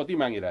छोराले सम्पत्ति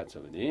मागिरहेछ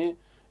भने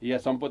या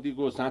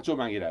सम्पत्तिको साँचो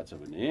मागिरहेछ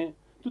भने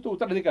त्यो त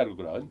उत्तराधिकारको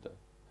कुरा हो नि त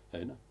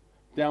हैन।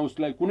 त्यहाँ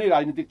उसलाई कुनै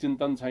राजनीतिक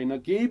चिन्तन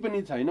छैन, केही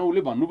पनि छैन, उसले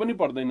भन्नु पनि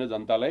पर्दैन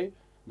जनतालाई,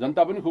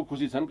 जनता पनि खुब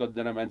खुसी छन्,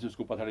 कतिजना मान्छे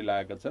उसको पछाडि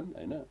लागेका छन्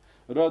हैन।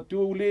 र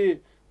त्यो उसले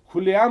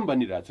खुलेआम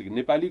भनिरहेछ कि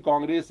नेपाली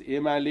कांग्रेस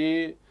एमाले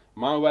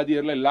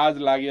माओवादीहरूलाई लाज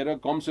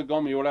लागेर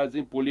कमसेकम एउटा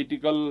चाहिँ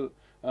पोलिटिकल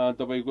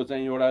तपाईको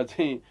चाहिँ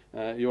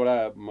एउटा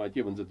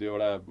के भन्छ त्यो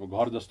एउटा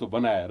घर जस्तो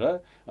बनाएर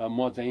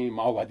म चाहिँ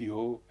माओवादी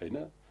हो हैन,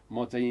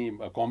 म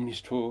चाहिँ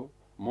कम्युनिस्ट हो,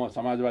 म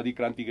समाजवादी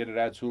क्रान्ति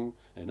गरिरहेको छु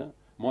हैन,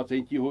 म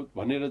चाहिँ के हो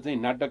भनेर चाहिँ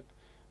नाटक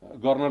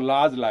गर्न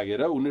लाज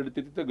लागेर उनीहरूले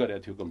त्यति त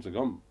गरेको थियो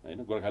कमसेकम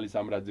हैन। गोर्खाली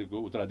साम्राज्यको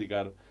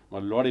उत्तराधिकारमा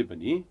लडे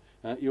पनि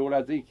एउटा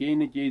चाहिँ केही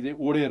न केही चाहिँ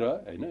ओढेर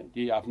हैन,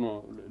 केही आफ्नो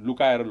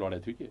लुकाएर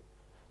लडेको थियो कि।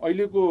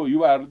 अहिलेको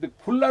युवाहरू त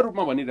खुल्ला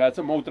रूपमा भनिरहेछ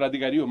म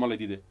उत्तराधिकारी हो, मलाई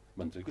दिदे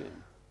भन्छ कि।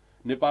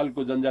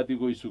 नेपालको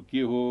जनजातिको इस्यु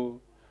के हो,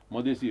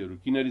 मधेसीहरू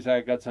किन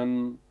रिसाएका छन्,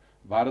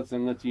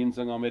 भारतसँग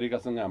चीनसँग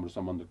अमेरिकासँग हाम्रो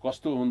सम्बन्ध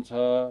कस्तो हुन्छ,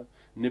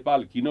 नेपाल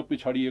किन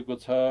पिछडिएको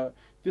छ,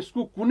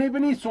 त्यसको कुनै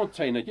पनि सोच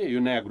छैन के यो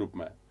नयाँ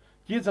ग्रुपमा।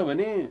 के छ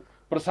भने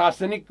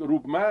प्रशासनिक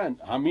रूपमा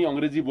हामी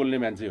अंग्रेजी बोल्ने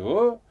मान्छे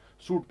हो,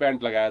 सुट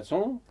प्यान्ट लगाएका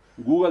छौँ,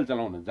 गुगल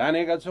चलाउन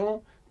जानेका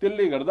छौँ,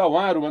 त्यसले गर्दा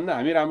उहाँहरूभन्दा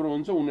हामी राम्रो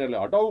हुन्छ, उनीहरूले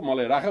हटाऊ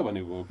मलाई राख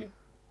भनेको हो कि।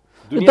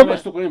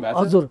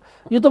 हजुर,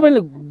 यो तपाईँले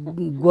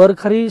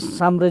गोर्खाली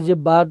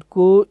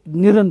साम्राज्यवादको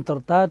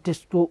निरन्तरता,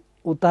 त्यसको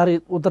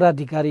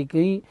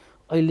उत्तराधिकारीकै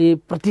अहिले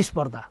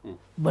प्रतिस्पर्धा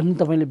भन्ने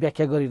तपाईँले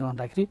व्याख्या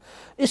गरिरहँदाखेरि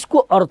यसको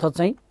अर्थ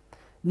चाहिँ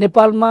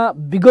नेपालमा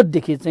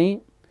विगतदेखि चाहिँ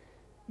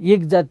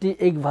एक जाति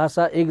एक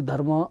भाषा एक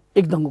धर्म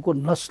एक ढङ्गको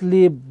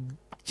नस्ले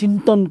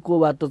चिन्तनको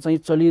बाटो चाहिँ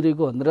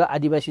चलिरहेको भनेर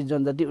आदिवासी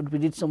जनजाति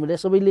उत्पीडित समुदाय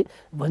सबैले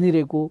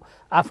भनिरहेको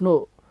आफ्नो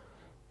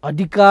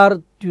अधिकार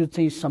त्यो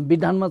चाहिँ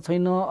संविधानमा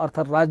छैन,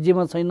 अर्थात्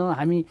राज्यमा छैन,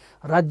 हामी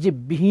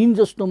राज्यविहीन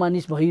जस्तो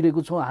मानिस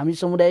भइरहेको छौँ, हामी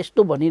समुदाय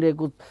यस्तो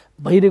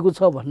भइरहेको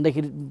छ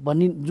भन्दाखेरि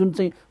जुन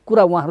चाहिँ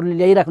कुरा उहाँहरूले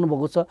ल्याइराख्नु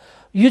भएको छ,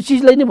 यो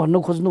चिजलाई नै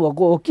भन्न खोज्नु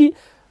भएको हो कि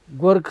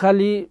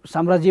गोर्खाली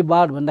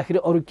साम्राज्यवाद भन्दाखेरि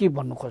अरू के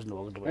भन्नु खोज्नु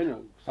भएको? होइन,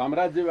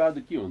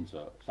 साम्राज्यवाद के हुन्छ,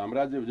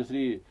 साम्राज्य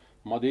जसरी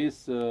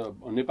मधेस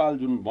नेपाल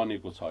जुन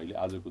बनेको छ अहिले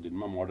आजको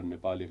दिनमा मोडर्न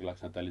नेपाल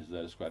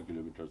 1,47,000 स्क्वायर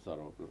किलोमिटर छ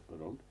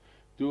अराउन्ड,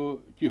 त्यो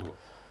के हो,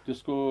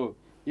 त्यसको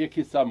एक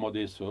हिस्सा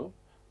मधेस हो,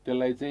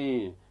 त्यसलाई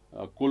चाहिँ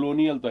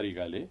कोलोनियल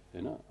तरिकाले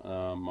हैन,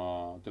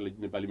 त्यसलाई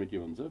नेपालीमा के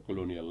भन्छ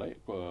कोलोनियललाई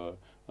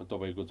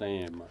तपाईको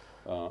चाहिँ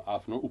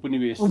आफ्नो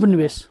उपनिवेश।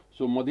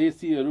 सो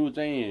मधेसीहरू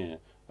चाहिँ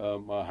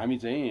हामी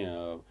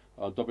चाहिँ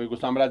तपाईको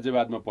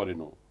साम्राज्यवादमा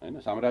परेनौँ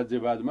हैन।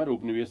 साम्राज्यवादमा र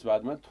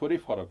उपनिवेशवादमा थोरै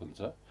फरक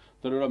हुन्छ,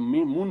 तर एउटा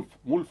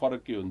मूल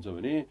फरक के हुन्छ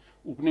भने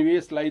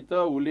उपनिवेशलाई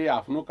त उसले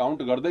आफ्नो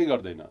काउन्ट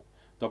गर्दैन।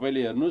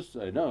 तपाईँले हेर्नुहोस्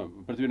हैन,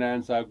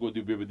 पृथ्वीनारायण शाहको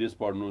दिव्य विदेश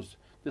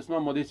पढ्नुहोस्, त्यसमा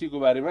मधेसीको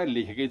बारेमा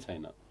लेखेकै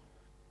छैन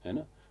हैन।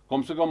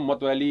 कमसेकम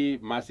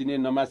मतवाली मासिने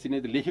नमासिने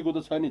त लेखेको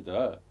त छ नि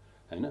त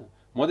हैन।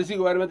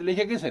 मधेसीको बारेमा त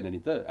लेखेकै छैन नि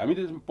त, हामी त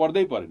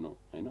पढ्दै परेनौँ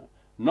हैन।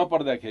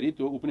 नपढ्दाखेरि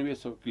त्यो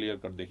उपनिवेश क्लियर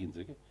कट देखिन्छ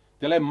कि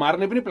त्यसलाई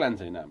मार्ने पनि प्लान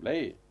छैन हामीलाई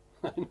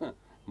हैन।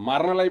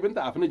 मार्नलाई पनि त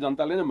आफ्नै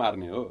जनताले नै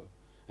मार्ने हो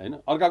हैन,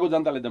 अर्काको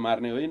जनताले त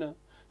मार्ने होइन।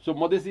 सो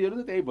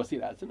मधेसीहरू त त्यही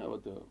बसिरहेछन्। अब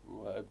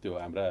त्यो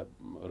हाम्रा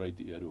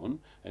रैतीहरू हुन्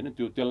हैन,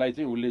 त्यसलाई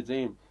चाहिँ उसले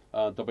चाहिँ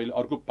तपाईँले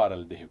अर्को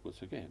पाराले देखेको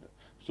छ क्या हैन।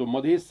 सो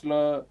मधेस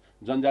र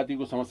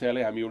जनजातिको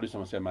समस्यालाई हामी एउटै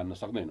समस्या मान्न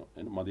सक्दैनौँ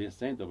हैन। मधेस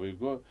चाहिँ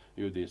तपाईँको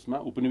यो देशमा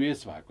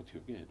उपनिवेश भएको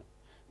थियो कि हैन,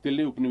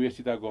 त्यसले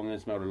उपनिवेशिताको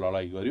अगेन्स्टमा एउटा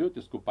लडाइँ गर्यो,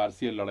 त्यसको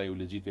पार्सियल लडाइँ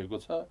उसले जितेको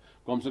छ।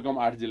 कमसेकम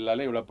 8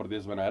 जिल्लाले एउटा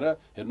प्रदेश बनाएर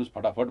हेर्नुहोस्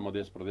फटाफट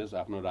मधेस प्रदेश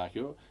आफ्नो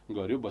राख्यो,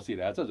 गर्यो,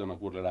 बसिरहेछ,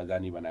 जनकपुरलाई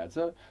राजधानी बनाएछ।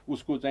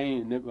 उसको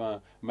चाहिँ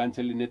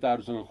मान्छेले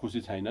नेताहरूसँग खुसी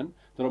छैनन्।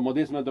 तर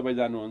मधेसमा तपाईँ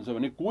जानुहुन्छ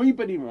भने कोही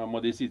पनि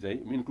मधेसी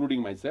चाहिँ इन्क्लुडिङ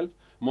माइसेल्फ,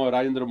 म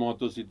राजेन्द्र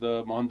महतोसित,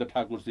 महन्त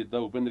ठाकुरसित,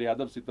 उपेन्द्र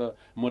यादवसित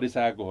म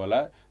रिसाएको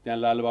होला, त्यहाँ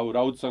लालबाबु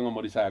राउतसँग म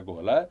रिसाएको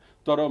होला,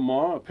 तर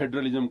म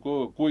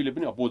फेडरलिजमको कोहीले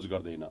पनि अपोज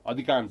गर्दैन।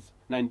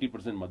 अधिकांश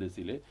 90%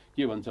 मधेसीले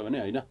के भन्छ भने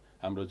होइन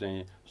हाम्रो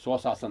चाहिँ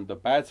स्वशासन त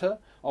पाएछ,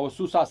 अब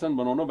सुशासन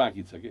बनाउन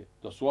बाँकी छ के,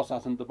 त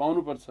स्वशासन त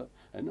पाउनुपर्छ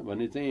होइन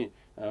भने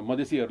चाहिँ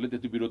मधेसीहरूले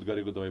त्यति विरोध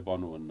गरेको तपाईँ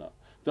पाउनुहुन्न।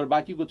 तर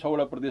बाँकीको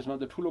 6वटा प्रदेशमा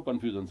त ठुलो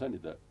कन्फ्युजन छ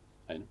नि त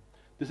होइन।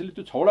 त्यसैले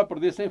त्यो 6वटा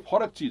प्रदेश चाहिँ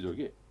फरक चिज हो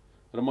कि,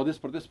 र मधेस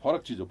प्रदेश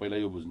फरक चिज हो, पहिला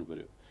यो बुझ्नु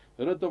पऱ्यो।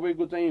 र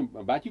तपाईँको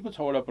चाहिँ बाँकीको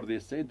 6वटा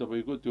प्रदेश चाहिँ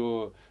तपाईँको त्यो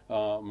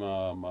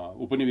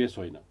उपनिवेश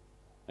होइन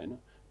होइन,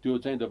 त्यो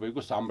चाहिँ तपाईँको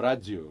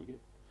साम्राज्य हो कि।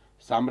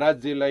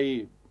 साम्राज्यलाई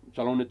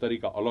चलाउने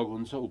तरिका अलग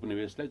हुन्छ,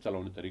 उपनिवेशलाई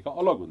चलाउने तरिका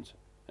अलग हुन्छ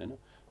हैन।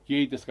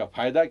 केही त्यसका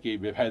फाइदा केही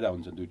बेफाइदा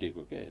हुन्छ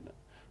दुईटैको के हैन।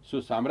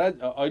 सो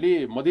साम्राज्य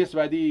अहिले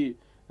मधेसवादी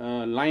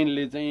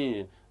लाइनले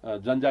चाहिँ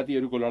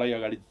जनजातिहरूको लडाइँ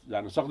अगाडि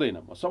जान सक्दैन।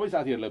 म सबै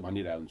साथीहरूलाई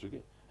भनिरहेको हुन्छु कि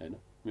हैन,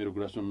 मेरो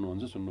कुरा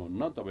सुन्नुहुन्छ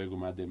सुन्नुहुन्न, तपाईँको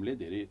माध्यमले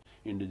धेरै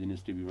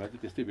इन्डिजिनियस टिभीमा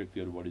चाहिँ त्यस्तै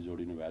व्यक्तिहरू बढी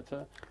जोडिनु भएको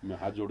छ। म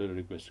हात जोडेर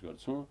रिक्वेस्ट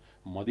गर्छु,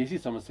 मधेसी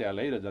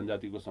समस्यालाई र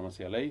जनजातिको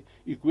समस्यालाई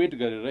इक्वेट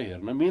गरेर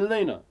हेर्न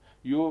मिल्दैन।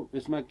 यो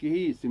यसमा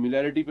केही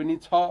सिमिल्यारिटी पनि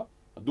छ,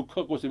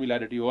 दुःखको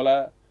सिमिल्यारिटी होला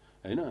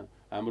हैन,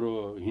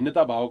 हाम्रो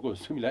हीनता भावको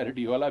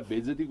सिमिल्यारिटी होला,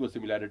 बेइज्जतीको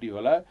सिमिल्यारिटी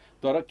होला,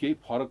 तर केही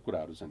फरक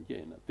कुराहरू छन् कि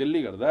हैन।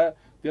 त्यसले गर्दा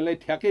त्यसलाई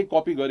ठ्याक्कै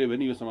कपी गर्यो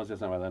भने यो समस्या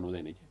समाधान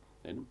हुँदैन कि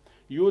हैन।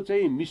 यो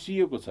चाहिँ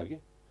मिसिएको छ कि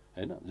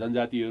हैन।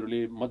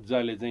 जनजातिहरूले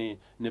मजाले चाहिँ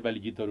नेपाली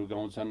गीतहरू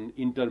गाउँछन्,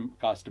 इन्टर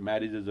कास्ट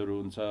म्यारेजेसहरू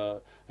हुन्छ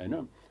हैन।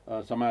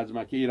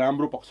 समाजमा केही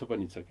राम्रो पक्ष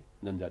पनि छ कि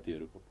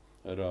जनजातिहरूको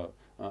र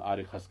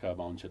आर्य खसका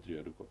बाहुन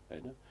क्षेत्रीहरूको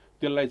हैन।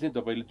 त्यसलाई चाहिँ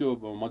तपाईँले त्यो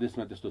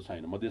मधेसमा त्यस्तो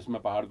छैन। मधेसमा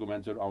पहाडको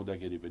मान्छेहरू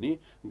आउँदाखेरि पनि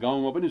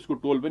गाउँमा पनि उसको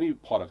टोल पनि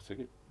फरक छ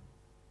कि,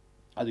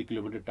 आधी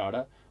किलोमिटर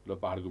टाढा र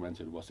पहाडको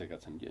मान्छेहरू बसेका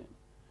छन् कि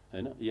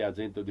हैन। या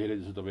चाहिँ त्यो धेरै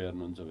जसो तपाईँ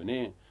हेर्नुहुन्छ भने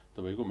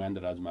तपाईँको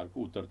महेन्द्र राजमार्गको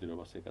उत्तरतिर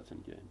बसेका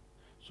छन् कि हैन।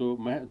 सो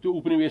त्यो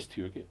उपनिवेश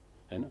थियो कि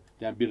हैन,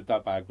 त्यहाँ वीरता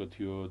पाएको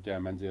थियो, त्यहाँ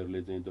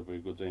मान्छेहरूले चाहिँ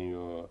तपाईँको चाहिँ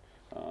यो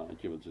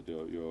के भन्छ त्यो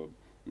यो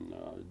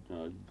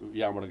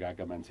यहाँबाट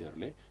गएका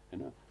मान्छेहरूले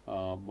हैन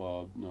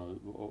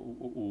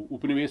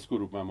उपनिवेशको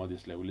रूपमा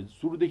मधेसलाई उसले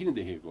सुरुदेखि नै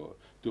देखेको हो।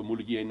 त्यो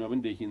मुल्की ऐनमा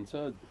पनि देखिन्छ,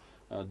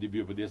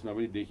 दिव्योपदेशमा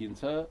पनि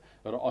देखिन्छ।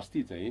 र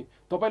अस्ति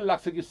चाहिँ तपाईँलाई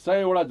लाग्छ कि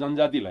 100वटा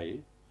जनजातिलाई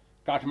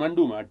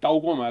काठमाडौँमा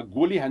टाउकोमा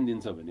गोली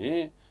हानिदिन्छ भने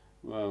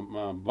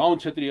बाहुन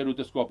क्षेत्रीहरू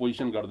त्यसको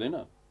अपोजिसन गर्दैन?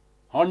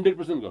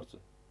 100% गर्छ।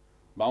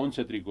 बाहुन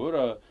क्षेत्रीको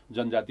र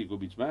जनजातिको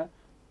बिचमा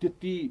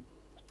त्यति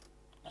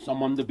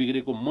सम्बन्ध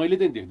बिग्रेको मैले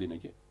चाहिँ देख्दिनँ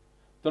कि।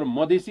 तर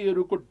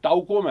मधेसीहरूको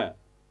टाउकोमा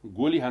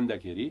गोली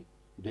हान्दाखेरि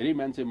धेरै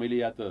मान्छे मैले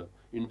या त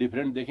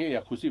इन्डिफरेन्ट देखेँ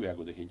या खुसी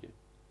भएको देखेँ कि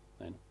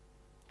हैन।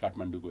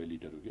 काठमाडौँको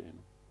एलिटहरू के हैन,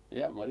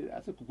 या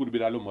मरिरहेछ, कुकुर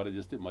बिरालो मरे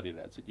जस्तै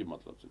मरिरहेछ, के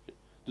मतलब छ के?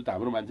 त्यो त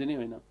हाम्रो मान्छे नै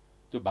होइन,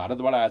 त्यो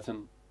भारतबाट आएछन्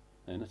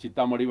हैन,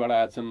 सीतामढीबाट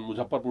आएछन्,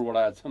 मुजफ्फरपुरबाट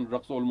आएछन्,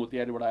 रक्सौल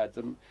मोतिहारीबाट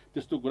आएछन्।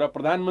 त्यस्तो कुरा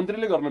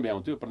प्रधानमन्त्रीले गर्न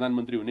भ्याउँथ्यो,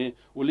 प्रधानमन्त्री हुने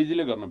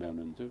ओलीजीले गर्न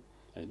भ्याउनुहुन्थ्यो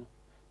हैन।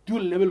 त्यो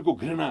लेभलको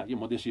घृणा यो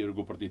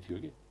मधेसीहरूको प्रति थियो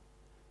कि।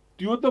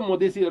 त्यो त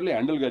मधेसीहरूले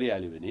ह्यान्डल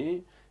गरिहाल्यो भने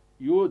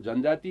यो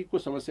जनजातिको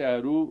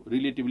समस्याहरू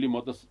रिलेटिभली म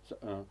त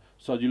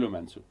सजिलो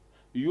मान्छु।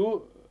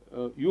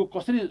 यो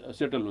कसरी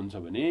सेटल हुन्छ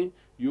भने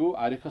यो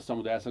आर्यखस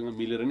समुदायसँग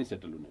मिलेर नै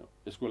सेटल हुने हो।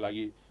 यसको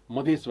लागि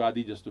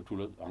मधेसवादी जस्तो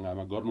ठुलो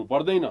हङ्गामा गर्नु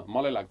पर्दैन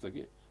मलाई लाग्छ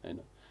कि हैन।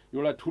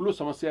 एउटा ठुलो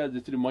समस्या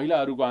जसरी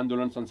महिलाहरूको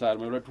आन्दोलन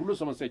संसारमा एउटा ठुलो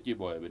समस्या के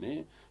भयो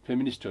भने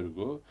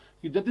फेमिनिस्टहरूको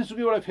कि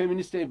जतिसुकै एउटा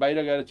फेमिनिस्ट चाहिँ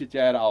बाहिर गएर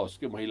चिच्याएर आओस्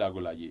कि महिलाको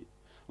लागि,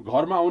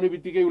 घरमा आउने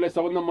बित्तिकै उसलाई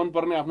सबभन्दा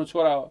मनपर्ने आफ्नो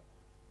छोरा हो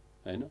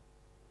हैन,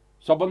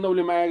 सबभन्दा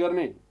उसले माया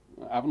गर्ने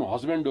आफ्नो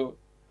हस्बेन्ड हो,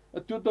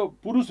 त्यो त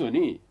पुरुष हो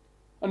नि।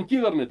 अनि के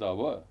गर्ने त?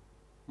 अब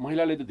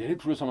महिलाले त धेरै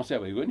ठुलो समस्या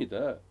भइगयो नि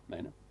त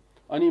हैन।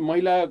 अनि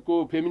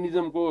महिलाको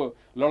फेमिनिजमको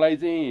लडाइँ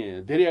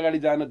चाहिँ धेरै अगाडि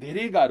जान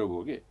धेरै गाह्रो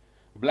भयो कि।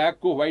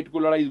 ब्ल्याकको व्हाइटको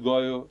लडाइँ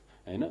गयो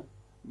हैन,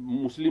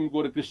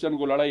 मुस्लिमको र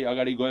क्रिस्चियनको लडाइँ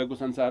अगाडि गएको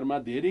संसारमा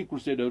धेरै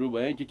क्रुसेडहरू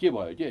भए के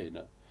भयो कि हैन।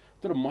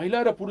 तर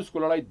महिला र पुरुषको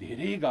लडाइँ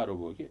धेरै गाह्रो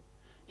भयो कि,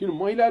 किन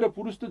महिला र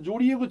पुरुष त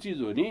जोडिएको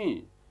चिज हो नि।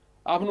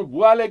 आफ्नो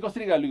बुवालाई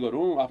कसरी गाली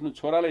गरौँ, आफ्नो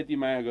छोरालाई यति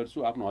माया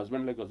गर्छु, आफ्नो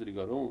हस्बेन्डलाई कसरी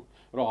गरौँ,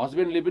 र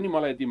हस्बेन्डले पनि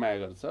मलाई यति माया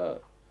गर्छ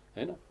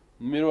हैन।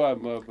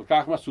 मेरो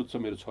काखमा सुत्छ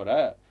मेरो छोरा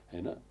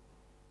हैन,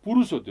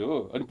 पुरुष हो त्यो।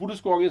 अनि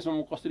पुरुषको अगेन्स्टमा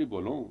म कसरी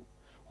बोलौँ?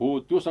 हो,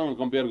 त्योसँग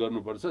कम्पेयर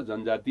गर्नुपर्छ।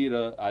 जनजाति र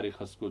आर्य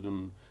खसको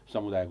जुन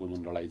समुदायको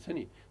जुन लडाइँ छ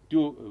नि,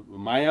 त्यो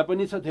माया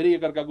पनि छ धेरै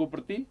एकअर्काको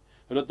प्रति,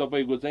 र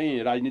तपाईँको चाहिँ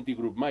राजनीतिक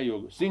रूपमा यो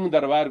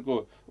सिंहदरबारको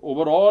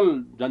ओभरअल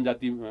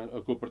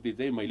जनजातिको प्रति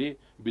चाहिँ मैले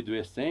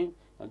विद्वेष चाहिँ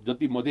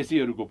जति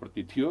मधेसीहरूको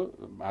प्रति थियो,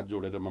 हात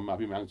जोडेर म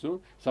माफी माग्छु,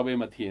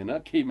 सबैमा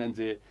थिएन, केही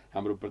मान्छे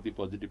हाम्रो प्रति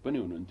पोजिटिभ पनि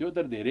हुनुहुन्थ्यो,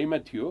 तर धेरैमा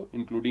थियो,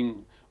 इन्क्लुडिङ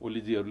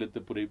ओलीजीहरूले त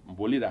पुरै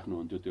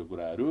बोलिराख्नुहुन्थ्यो त्यो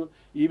कुराहरू।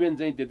 इभेन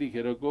चाहिँ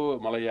त्यतिखेरको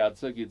मलाई याद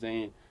छ कि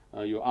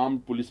चाहिँ यो आर्म्ड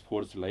पुलिस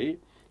फोर्सलाई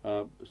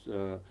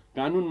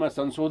कानुनमा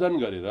संशोधन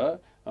गरेर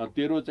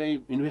तेरो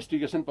चाहिँ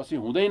इन्भेस्टिगेसन पछि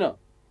हुँदैन,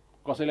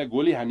 कसैलाई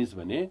गोली हानिस्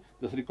भने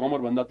जसरी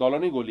कमरभन्दा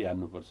तल नै गोली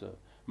हान्नुपर्छ,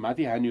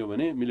 माथि हानियो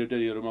भने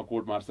मिलिटरीहरूमा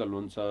कोर्ट मार्सल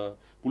हुन्छ,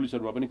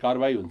 पुलिसहरूमा पनि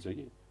कारवाही हुन्छ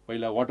कि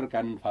पहिला वाटर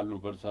क्यानन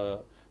फाल्नुपर्छ,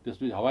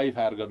 त्यसपछि हवाई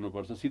फायर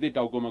गर्नुपर्छ, सिधै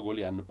टाउकोमा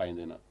गोली हान्नु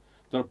पाइँदैन।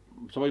 तर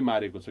सबै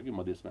मारेको छ कि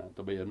मधेसमा,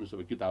 तपाईँ हेर्नु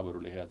सबै किताबहरू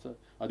लेखेको छ,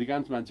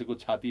 अधिकांश मान्छेको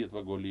छाती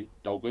अथवा गोली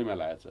टाउकैमा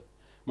लागेको छ।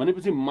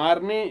 भनेपछि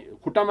मार्ने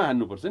खुट्टामा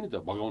हान्नुपर्छ नि त,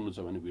 भगाउनु छ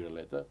भने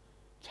भिडलाई त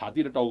छाती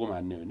र टाउकोमा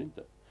हान्ने होइन नि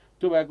त।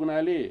 त्यो भएको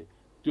हुनाले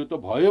त्यो त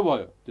भयो,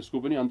 त्यसको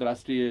पनि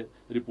अन्तर्राष्ट्रिय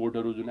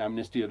रिपोर्टहरू जुन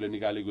एमनेस्टीहरूले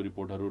निकालेको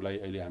रिपोर्टहरूलाई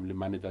अहिले हामीले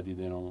मान्यता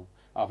दिँदैनौँ,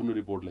 आफ्नो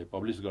रिपोर्टलाई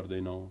पब्लिस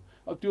गर्दैनौँ।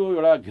 अब त्यो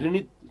एउटा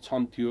घृणित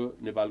क्षण थियो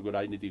नेपालको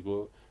राजनीतिको,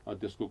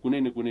 त्यसको कुनै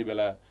न कुनै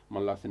बेला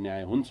मलाई लाग्छ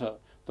न्याय हुन्छ।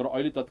 तर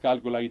अहिले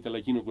तत्कालको लागि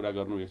त्यसलाई किन कुरा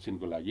गर्नु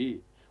एकछिनको लागि?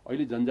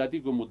 अहिले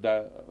जनजातिको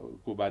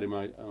मुद्दाको बारेमा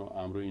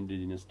हाम्रो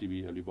इन्डिजिनियस टिभी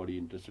अलि बढी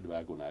इन्ट्रेस्टेड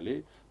भएको हुनाले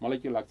मलाई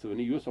के लाग्छ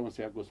भने यो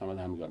समस्याको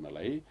समाधान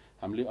गर्नलाई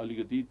हामीले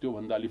अलिकति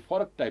त्योभन्दा अलिक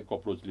फरक टाइपको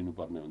अप्रोच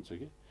लिनुपर्ने हुन्छ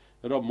कि।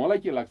 र मलाई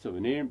के लाग्छ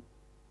भने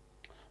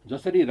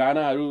जसरी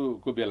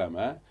राणाहरूको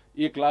बेलामा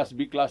ए class,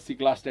 be class, C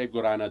class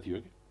टाइपको राणा थियो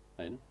कि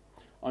हैन,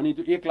 अनि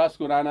त्यो ए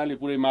क्लासको राणाले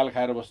पुरै माल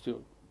खाएर बस्थ्यो,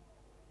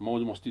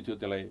 मौज मस्ती थियो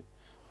त्यसलाई।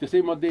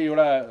 त्यसैमध्ये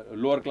एउटा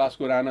लोवर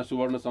क्लासको राणा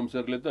सुवर्ण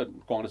शमशेरले त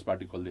काङ्ग्रेस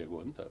पार्टी खोलिदिएको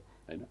हो नि त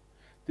हैन।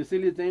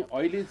 त्यसैले चाहिँ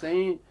अहिले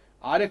चाहिँ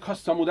आर्य खस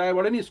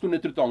समुदायबाट नै यसको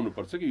नेतृत्व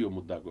आउनुपर्छ कि यो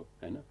मुद्दाको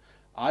हैन।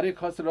 आर्य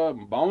खस र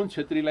बाहुन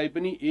क्षेत्रीलाई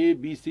पनि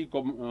एबिसी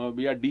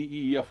या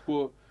डिइएफको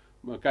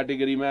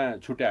क्याटेगोरीमा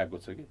छुट्याएको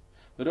छ कि।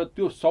 र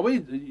त्यो सबै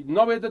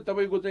नभए त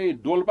तपाईँको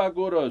चाहिँ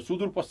डोल्पाको र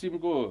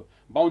सुदूरपश्चिमको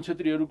बाहुन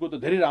क्षेत्रीहरूको त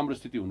धेरै राम्रो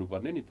स्थिति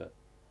हुनुपर्ने नि त।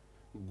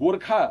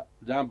 गोर्खा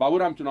जहाँ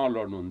बाबुराम चुनाव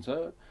लड्नुहुन्छ,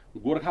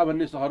 गोर्खा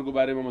भन्ने सहरको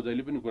बारेमा म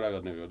जहिले पनि कुरा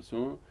गर्ने गर्छु।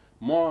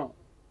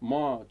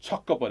 म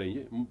छक्क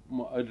परेँ,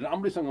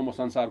 राम्रैसँग म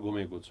संसार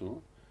घुमेको छु।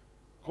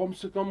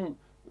 कमसेकम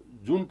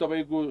जुन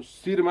तपाईँको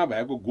शिरमा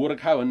भएको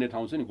गोर्खा भन्ने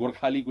ठाउँ छ नि,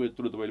 गोर्खालीको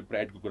यत्रो तपाईँले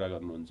प्राइडको कुरा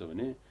गर्नुहुन्छ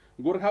भने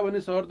गोर्खा भन्ने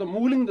सहर त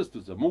मुगलिङ जस्तो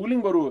छ,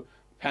 मुगलिङ बरु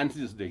फ्यान्सी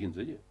जस्तो देखिन्छ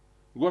कि।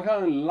 गोर्खा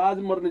लाज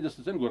मर्ने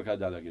जस्तो छ नि गोर्खा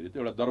जाँदाखेरि,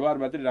 त्यो एउटा दरबार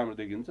मात्रै राम्रो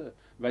देखिन्छ,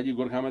 बाँकी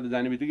गोर्खामा त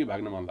जाने बित्तिकै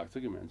भाग्न मन लाग्छ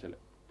कि मान्छेलाई।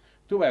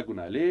 त्यो भएको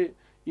हुनाले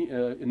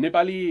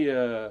नेपाली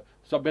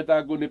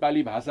सभ्यताको,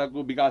 नेपाली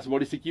भाषाको विकास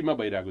बढी सिक्किममा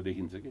भइरहेको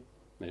देखिन्छ कि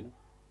होइन।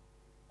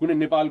 कुनै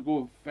नेपालको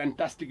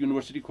फ्यान्टास्टिक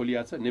युनिभर्सिटी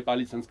खोलिएको छ,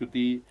 नेपाली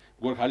संस्कृति,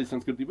 गोर्खाली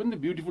संस्कृति पनि त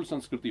ब्युटिफुल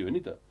संस्कृति हो नि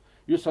त।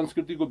 यो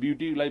संस्कृतिको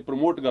ब्युटीलाई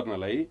प्रमोट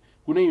गर्नलाई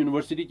कुनै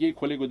युनिभर्सिटी केही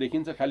खोलेको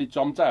देखिन्छ, खालि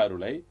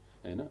चम्चाहरूलाई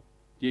होइन,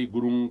 केही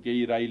गुरुङ,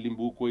 केही राई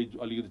लिम्बू, कोही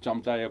अलिकति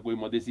चम्चा या कोही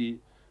मधेसी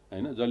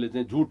होइन, जसले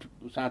चाहिँ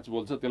झुट साँच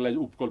बोल्छ त्यसलाई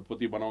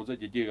उपकुलपति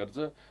बनाउँछ, के गर्छ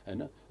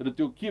होइन। र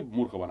त्यो के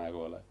मूर्ख बनाएको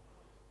होला?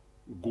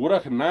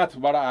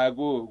 गोरखनाथबाट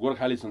आएको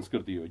गोर्खाली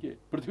संस्कृति हो कि,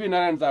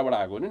 पृथ्वीनारायण शाहबाट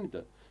आएको होइन नि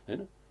त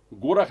होइन।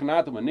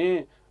 गोरखनाथ भने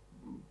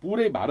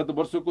पुरै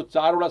भारतवर्षको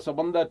 4वटा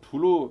सबभन्दा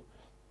ठुलो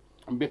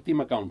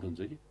व्यक्तिमा काउन्ट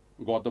हुन्छ कि।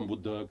 गौतम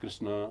बुद्ध,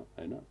 कृष्ण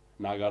होइन,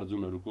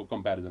 नागार्जुनहरूको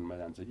कम्पेरिजनमा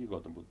जान्छ कि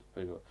गौतम बुद्ध,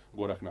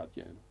 गोरखनाथ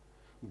के होइन।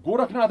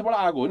 गोरखनाथबाट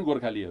आएको हो नि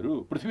गोर्खालीहरू,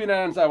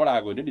 पृथ्वीनारायण शाहबाट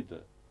आएको होइन नि त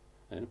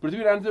होइन।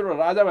 पृथ्वीनारायण शाह एउटा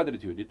राजा मात्रै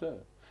थियो नि त।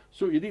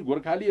 सो यदि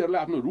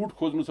गोर्खालीहरूलाई आफ्नो रुट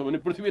खोज्नु छ भने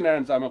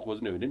पृथ्वीनारायण शाहमा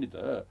खोज्ने होइन नि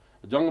त,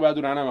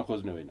 जङ्गबहादुर राणामा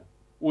खोज्ने होइन,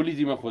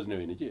 ओलीजीमा खोज्ने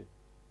होइन कि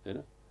होइन,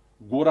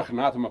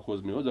 गोरखनाथमा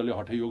खोज्ने हो, जसले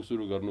हठयोग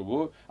सुरु गर्नुभयो।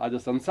 आज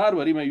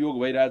संसारभरिमा योग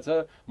भइरहेछ।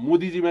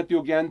 मोदीजीमा त्यो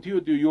ज्ञान थियो,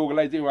 त्यो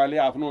योगलाई चाहिँ उहाँले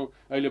आफ्नो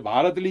अहिले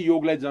भारतले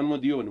योगलाई जन्म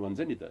दियो भने भन्छ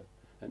नि त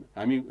होइन।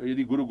 हामी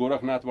यदि गुरु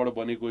गोरखनाथबाट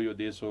बनेको यो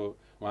देश हो,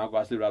 उहाँको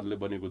आशीर्वादले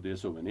बनेको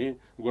देश हो भने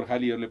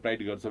गोर्खालीहरूले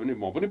प्राइड गर्छ भने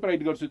म पनि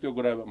प्राइड गर्छु त्यो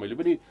कुरा। मैले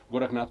पनि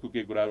गोरखनाथको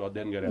केही कुराहरू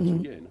अध्ययन गरेको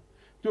छु कि होइन।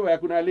 त्यो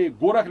भएको हुनाले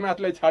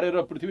गोरखनाथलाई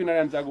छाडेर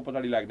पृथ्वीनारायण शाहको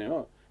पछाडि लाग्ने हो,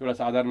 एउटा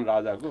साधारण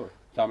राजाको,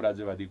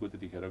 साम्राज्यवादीको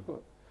त्यतिखेरको।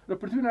 र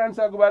पृथ्वीनारायण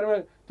शाहको बारेमा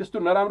त्यस्तो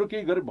नराम्रो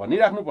केही गरे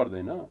भनिराख्नु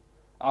पर्दैन।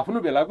 आफ्नो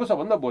बेलाको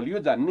सबभन्दा बलियो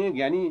जान्ने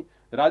ज्ञानी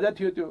राजा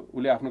थियो त्यो,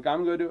 उसले आफ्नो काम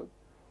गर्यो।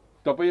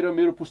 तपाईँ र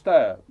मेरो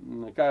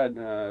पुस्ताका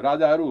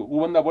राजाहरू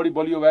ऊभन्दा बढी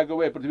बलियो भएको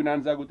भए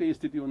पृथ्वीनारायण शाहको त्यही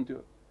स्थिति हुन्थ्यो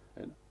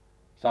होइन।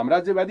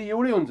 साम्राज्यवादी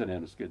एउटै हुन्छ नि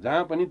हेर्नुहोस् कि,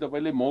 जहाँ पनि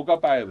तपाईँले मौका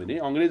पायो भने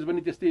अङ्ग्रेज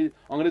पनि त्यस्तै,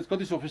 अङ्ग्रेज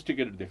कति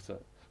सोफिस्टिकेटेड देख्छ,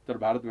 तर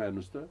भारतमा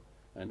हेर्नुहोस् त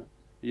होइन,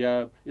 या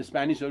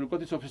स्पेनिसहरू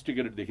कति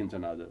सोफिस्टिकेटेड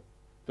देखिन्छन् आज,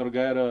 तर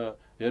गएर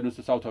हेर्नुहोस्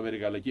त साउथ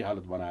अमेरिकालाई के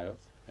हालत बनायो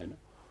होइन।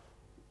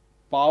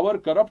 Power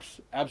corrupts,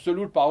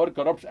 absolute power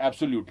corrupts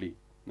absolutely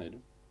होइन।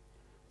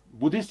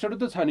 बुद्धिस्टहरू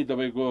त छ नि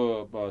तपाईँको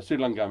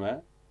श्रीलङ्कामा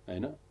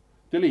होइन,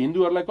 त्यसले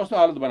हिन्दूहरूलाई कस्तो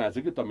हालत बनाएको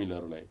छ कि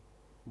तमिलहरूलाई।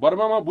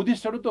 बर्मामा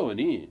बुद्धिस्टहरू त हो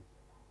नि,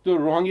 त्यो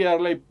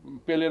रोहिङ्ग्याहरूलाई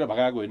पेलेर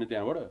भगाएको होइन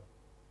त्यहाँबाट।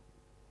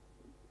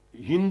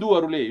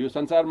 हिन्दूहरूले यो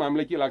संसारमा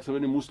हामीलाई के लाग्छ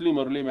भने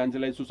मुस्लिमहरूले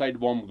मान्छेलाई सुसाइड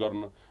बम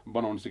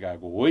बनाउन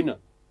सिकाएको होइन,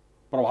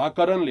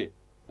 प्रभाकरणले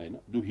होइन,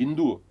 जो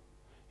हिन्दू हो,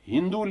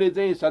 हिन्दूले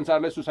चाहिँ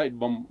संसारलाई सुसाइड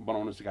बम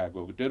बनाउन सिकाएको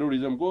हो।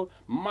 टेरोरिजमको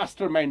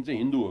मास्टर माइन्ड चाहिँ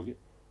हिन्दू हो कि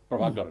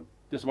प्रभाकरण,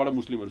 त्यसबाट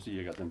मुस्लिमहरू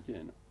सिकेका छन् कि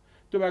होइन।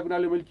 त्यो भएको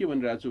हुनाले मैले के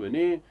भनिरहेको छु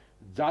भने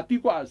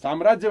जातिको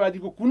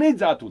साम्राज्यवादीको कुनै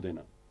जात हुँदैन,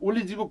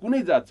 ओलीजीको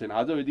कुनै जात छैन।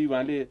 आज यदि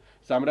उहाँले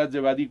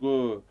साम्राज्यवादीको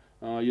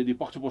यदि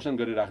पक्षपोषण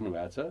गरिराख्नु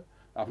भएको छ,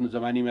 आफ्नो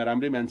जमानीमा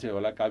राम्रै मान्छे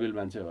होला, काबिल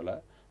मान्छे होला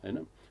होइन,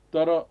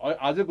 तर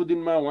आजको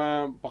दिनमा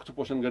उहाँ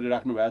पक्षपोषण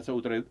गरिराख्नु भएको छ,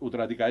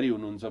 उत्तराधिकारी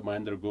हुनुहुन्छ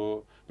महेन्द्रको,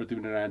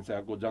 पृथ्वीनारायण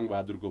शाहको,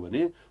 जङ्गबहादुरको,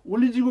 भने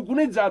ओलीजीको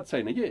कुनै जात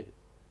छैन कि।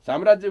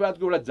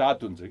 साम्राज्यवादको एउटा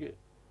जात हुन्छ कि,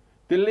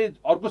 त्यसले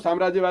अर्को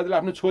साम्राज्यवादीले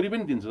आफ्नो छोरी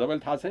पनि दिन्छ।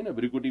 तपाईँलाई थाहा छैन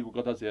भ्रिकुटीको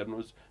कथा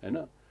हेर्नुहोस् होइन,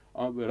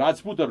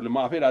 राजपूतहरूले, म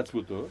आफै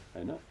राजपूत हो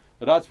होइन,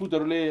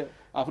 राजपूतहरूले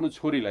आफ्नो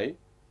छोरीलाई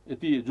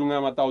यति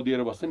जुङ्गामा ताउ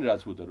दिएर बस्छ नि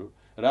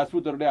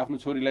राजपूतहरूले आफ्नो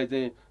छोरीलाई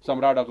चाहिँ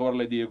सम्राट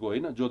अकबरलाई दिएको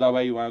होइन।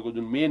 जोधाबाई उहाँको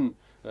जुन मेन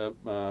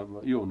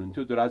यो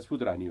हुनुहुन्थ्यो त्यो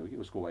राजपूत रानी हो कि,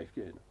 उसको वाइफ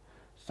के होइन।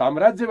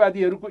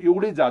 साम्राज्यवादीहरूको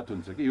एउटै जात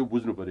हुन्छ कि, यो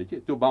बुझ्नु पऱ्यो कि।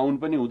 त्यो बाहुन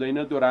पनि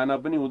हुँदैन, त्यो राणा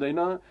पनि हुँदैन,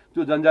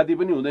 त्यो जनजाति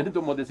पनि हुँदैन,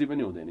 त्यो मधेसी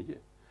पनि हुँदैन कि।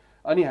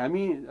 अनि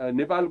हामी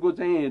नेपालको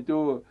चाहिँ त्यो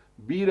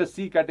बी र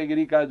सी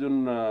क्याटेगोरीका जुन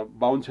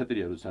बाहुन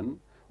क्षेत्रीहरू छन्,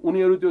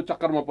 उनीहरू त्यो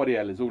चक्करमा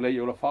परिहालेछ। उसलाई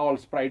एउटा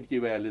फल्स प्राइड के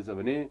भइहालेछ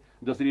भने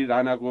जसरी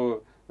राणाको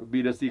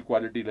बी र सी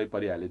क्वालिटीलाई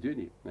परिहालेको थियो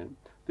नि होइन।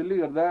 त्यसले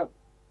गर्दा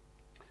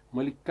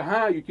मैले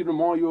कहाँ किन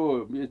म यो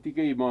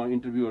यतिकै म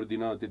इन्टरभ्यूहरू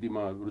दिन त्यति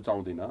म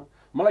रुचाउँदिनँ।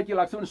 मलाई के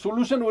लाग्छ भने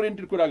सोल्युसन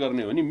ओरिएन्टेड कुरा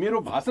गर्ने हो नि।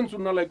 मेरो भाषण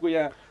सुन्नलाई को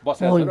यहाँ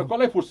बसेको छ र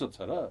कसलाई फुर्सद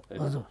छ र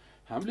होइन।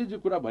 हामीले जो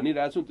कुरा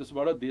भनिरहेछौँ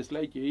त्यसबाट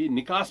देशलाई केही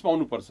निकास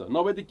पाउनुपर्छ,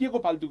 नभए त के को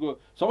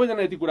फाल्तुको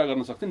सबैजना यति कुरा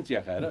गर्न सक्छ नि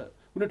चिया खाएर,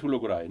 कुनै ठुलो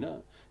कुरा होइन।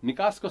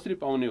 निकास कसरी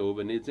पाउने हो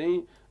भने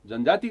चाहिँ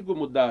जनजातिको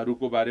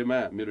मुद्दाहरूको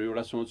बारेमा मेरो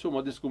एउटा सोच हो,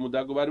 मधेसको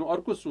मुद्दाको बारेमा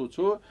अर्को सोच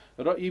हो,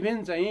 र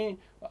इभेन चाहिँ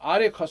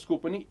आर्य खसको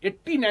पनि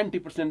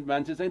 80-90%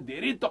 मान्छे चाहिँ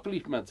धेरै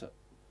तकलिफमा छ।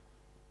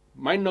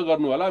 माइन्ड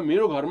नगर्नु होला,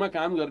 मेरो घरमा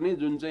काम गर्ने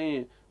जुन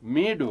चाहिँ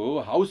मेड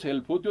हो, हाउस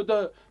हेल्प हो, त्यो त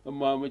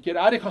के अरे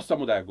आर्य खस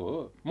समुदायको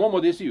हो, म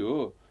मधेसी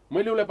हो,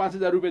 मैले उसलाई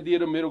 5,000 रुपियाँ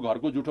दिएर मेरो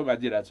घरको जुठो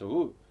माझिरहेको छु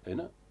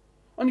होइन।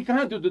 अनि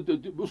कहाँ त्यो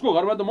उसको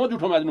घरमा त म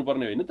जुठो माझ्नु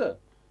पर्ने होइन त।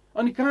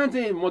 अनि कहाँ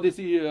चाहिँ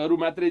मधेसीहरू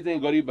मात्रै चाहिँ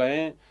गरिब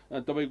भए,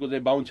 तपाईँको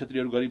चाहिँ बाहुन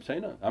क्षेत्रीहरू गरिब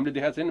छैन? हामीले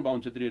देखाएको छैन बाहुन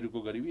क्षेत्रीहरूको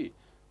गरिबी?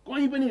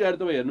 कहीँ पनि गएर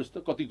तपाईँ हेर्नुहोस्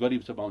त कति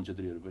गरिब छ बाहुन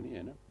क्षेत्रीहरू पनि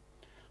होइन।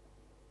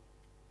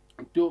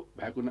 त्यो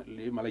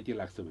भएकोले मलाई के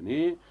लाग्छ भने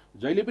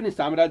जहिले पनि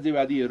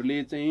साम्राज्यवादीहरूले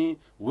चाहिँ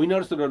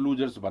विनर्स र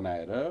लुजर्स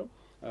बनाएर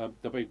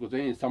तपाईँको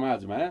चाहिँ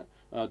समाजमा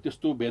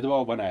त्यस्तो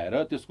भेदभाव बनाएर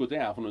त्यसको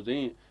चाहिँ आफ्नो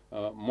चाहिँ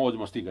मौज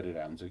मस्ती गरेर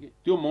हुन्छ कि।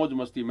 त्यो मौज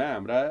मस्तीमा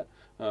हाम्रा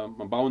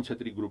बाहुन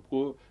क्षेत्री ग्रुपको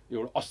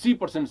एउटा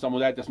 80%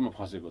 समुदाय त्यसमा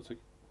फँसेको छ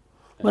कि।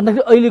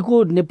 भन्दाखेरि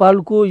अहिलेको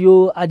नेपालको यो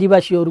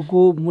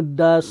आदिवासीहरूको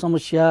मुद्दा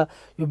समस्या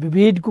यो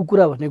विभेदको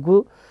कुरा भनेको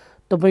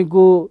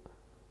तपाईँको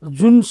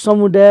जुन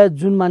समुदाय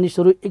जुन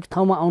मानिसहरू एक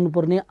ठाउँमा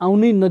आउनुपर्ने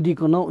आउनै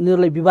नदिकन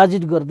उनीहरूलाई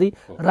विभाजित गर्दै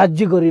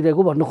राज्य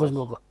गरिरहेको भन्न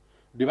खोज्नुभएको।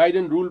 डिभाइड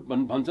एन्ड रुल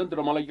भन्छन्, तर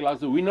मलाई के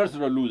लाग्छ विनर्स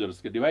र लुजर्स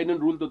के। डिभाइड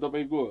एन्ड रुल त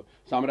तपाईँको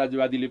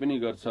साम्राज्यवादीले पनि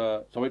गर्छ,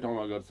 सबै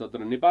ठाउँमा गर्छ, तर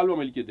नेपालमा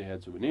मैले के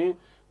देखाएको छु भने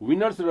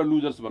विनर्स र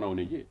लुजर्स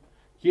बनाउने कि।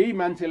 केही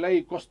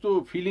मान्छेलाई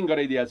कस्तो फिलिङ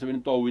गराइदिएको छ भने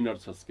त विनर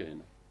छस् कि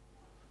होइन,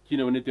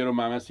 किनभने तेरो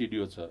मामा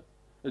सिडिओ छ,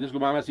 त्यसको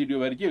मामा सिडिओ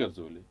भएर के गर्छ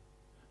उसले?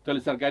 तैँले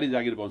सरकारी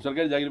जागिर पाउँछ,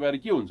 सरकारी जागिर पाएर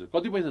के हुन्छ?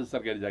 कति पैसा छ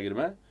सरकारी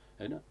जागिरमा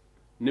होइन।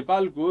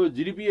 नेपालको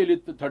जिडिपी अहिले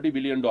 $30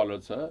 बिलियन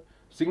छ,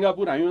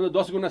 सिङ्गापुर हामीभन्दा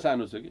 10 गुणा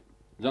सानो छ कि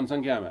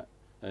जनसङ्ख्यामा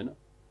होइन।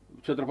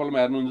 क्षेत्रफलमा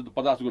हेर्नुहुन्छ त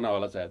 50 गुणा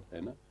होला सायद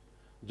होइन।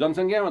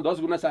 जनसङ्ख्यामा 10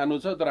 गुणा सानो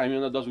छ, तर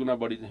हामीभन्दा 10 गुणा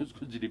बढी चाहिँ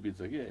उसको जिडिपी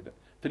छ कि होइन।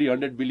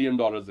 $300 बिलियन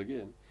छ कि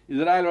होइन।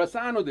 इजरायल एउटा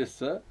सानो देश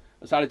छ,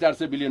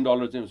 $450 बिलियन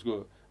चाहिँ उसको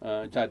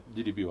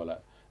जिडिपी होला,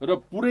 र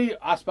पुरै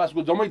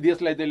आसपासको जम्मै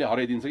देशलाई त्यसले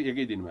हराइदिन्छ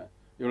एकै दिनमा।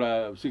 एउटा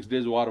 6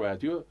 डेज वार भएको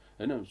थियो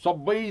होइन,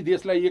 सबै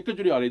देशलाई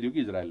एकैचोटि हराइदियो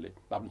कि इजरायलले,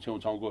 आफ्नो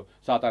छेउछाउको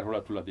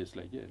 7-8 ठुला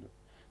देशलाई कि होइन।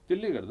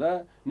 त्यसले गर्दा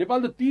नेपाल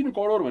त 3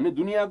 करोड भने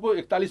दुनियाँको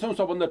 41औं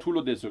सबभन्दा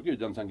ठुलो देश हो कि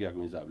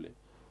जनसङ्ख्याको हिसाबले,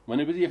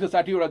 भनेपछि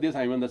 160वटा देश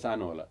हामीभन्दा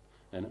सानो होला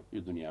होइन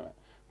यो दुनियाँमा।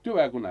 त्यो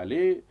भएको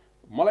हुनाले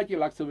मलाई के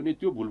लाग्छ भने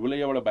त्यो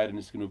भुलभुलैयाबाट बाहिर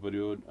निस्किनु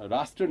पर्यो।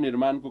 राष्ट्र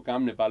निर्माणको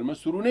काम नेपालमा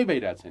सुरु नै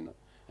भइरहेको छैन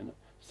होइन।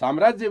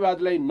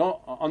 साम्राज्यवादलाई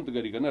अन्त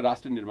गरिकन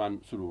राष्ट्र निर्माण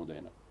सुरु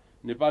हुँदैन।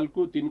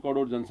 नेपालको 3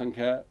 करोड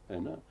जनसङ्ख्या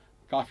होइन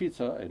काफी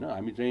छ होइन।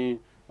 हामी चाहिँ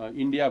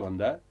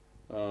इन्डियाभन्दा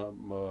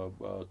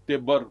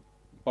तेब्बर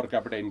पर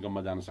क्यापिटा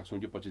इन्कममा जान सक्छौँ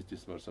कि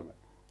 25-30 वर्षमा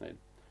होइन।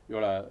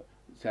 एउटा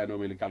सानो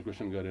मैले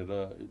क्यालकुलेसन गरेर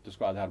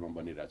त्यसको आधारमा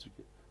भनिरहेको छु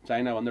कि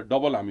चाइनाभन्दा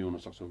डबल हामी हुन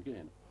सक्छौँ कि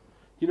होइन।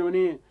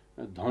 किनभने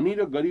धनी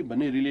र गरिब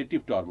भन्ने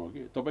रिलेटिभ टर्म हो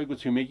कि। तपाईँको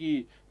छिमेकी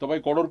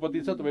तपाईँ करोडपति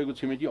छ, तपाईँको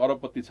छिमेकी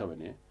अरबपति छ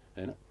भने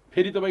होइन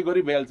फेरि तपाईँ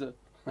गरिब भइहाल्छ।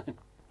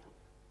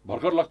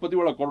 भर्खर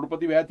लखपतिबाट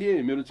करोडपति भएको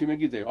थिएँ, मेरो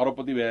छिमेकी चाहिँ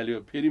अरबपति भइहाल्यो,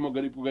 फेरि म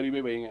गरिबको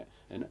गरिबै भएँ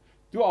होइन।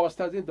 त्यो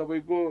अवस्था चाहिँ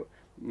तपाईँको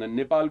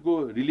नेपालको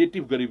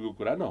रिलेटिभ गरिबको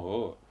कुरा न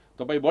हो।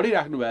 तपाईँ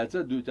बढिराख्नु भएको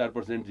छ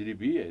 2-4%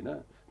 जिडिपी होइन,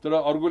 तर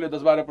अर्कोले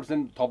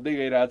 10-12% थप्दै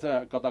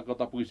गइरहेछ, कता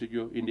कता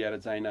पुगिसक्यो इन्डिया र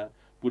चाइना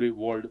पुरै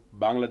वर्ल्ड,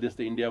 बाङ्लादेश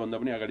त इन्डियाभन्दा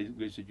पनि अगाडि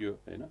गइसक्यो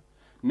हैन।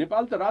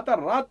 नेपाल त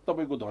रातारात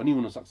तपाईँको धनी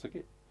हुन सक्छ के,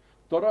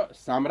 तर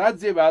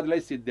साम्राज्यवादलाई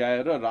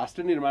सिद्ध्याएर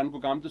राष्ट्र निर्माणको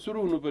काम त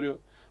सुरु हुनु पर्यो।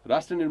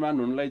 राष्ट्र निर्माण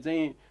हुनलाई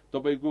चाहिँ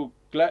तपाईँको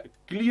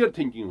क्लियर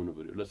थिङ्किङ हुनु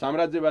पर्यो। ल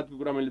साम्राज्यवादको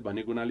कुरा मैले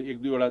भनेको हुनाले एक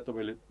दुईवटा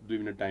तपाईँले 2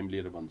 मिनट टाइम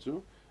लिएर भन्छु,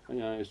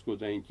 यहाँ यसको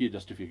चाहिँ के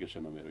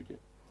जस्टिफिकेसन हो मेरो के।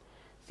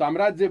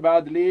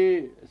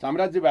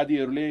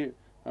 साम्राज्यवादीहरूले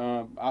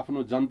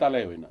आफ्नो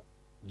जनतालाई होइन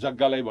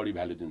जग्गालाई बढी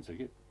भ्यालु दिन्छ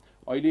कि।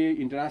 अहिले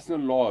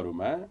इन्टरनेसनल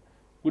लहरूमा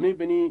कुनै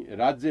पनि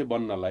राज्य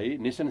बन्नलाई,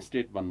 नेसन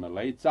स्टेट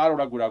बन्नलाई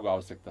 4वटा कुराको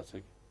आवश्यकता छ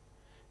कि।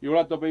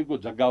 एउटा तपाईँको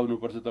जग्गा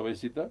हुनुपर्छ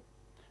तपाईँसित,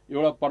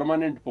 एउटा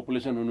पर्मानेन्ट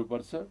पपुलेसन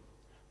हुनुपर्छ,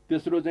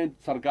 तेस्रो चाहिँ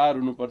सरकार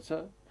हुनुपर्छ,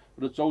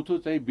 र चौथो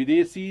चाहिँ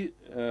विदेशी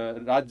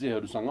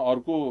राज्यहरूसँग,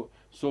 अर्को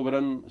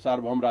सोभरन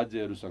सार्वभौम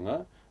राज्यहरूसँग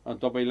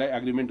तपाईँलाई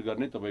एग्रिमेन्ट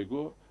गर्ने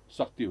तपाईँको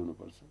शक्ति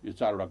हुनुपर्छ। यो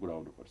 4वटा कुरा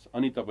हुनुपर्छ,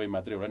 अनि तपाईँ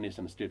मात्र एउटा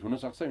नेसन स्टेट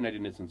हुनसक्छ,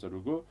 युनाइटेड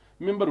नेसन्सहरूको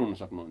मेम्बर हुन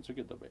सक्नुहुन्छ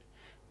कि तपाईँ।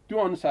 त्यो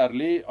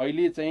अनुसारले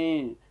अहिले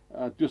चाहिँ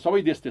त्यो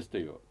सबै देश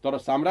त्यस्तै हो, तर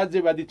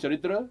साम्राज्यवादी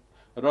चरित्र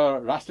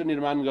र राष्ट्र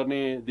निर्माण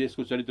गर्ने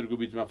देशको चरित्रको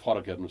बिचमा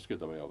फरक हेर्नुहोस् के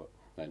तपाईँ अब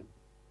हैन।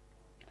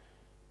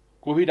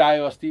 कोभिड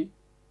आयो अस्ति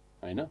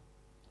हैन,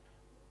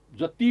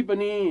 जति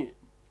पनि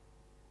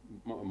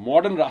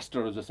मोडर्न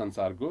राष्ट्रहरू छ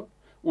संसारको,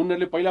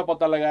 उनीहरूले पहिला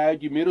पत्ता लगायो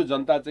कि मेरो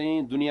जनता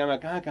चाहिँ दुनियाँमा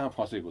कहाँ कहाँ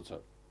फँसेको छ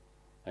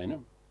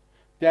हैन।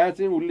 त्यहाँ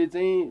चाहिँ उसले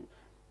चाहिँ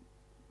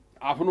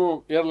आफ्नो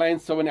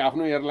एयरलाइन्स छ भने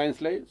आफ्नो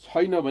एयरलाइन्सलाई,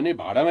 छैन भने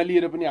भाडामा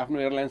लिएर पनि आफ्नो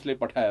एयरलाइन्सलाई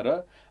पठाएर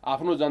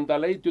आफ्नो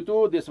जनतालाई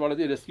त्यो देशबाट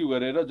चाहिँ रेस्क्यु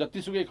गरेर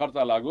जतिसुकै खर्च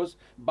लागोस्,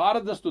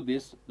 भारत जस्तो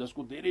देश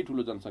जसको धेरै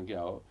ठुलो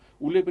जनसङ्ख्या हो,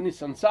 उसले पनि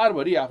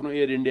संसारभरि आफ्नो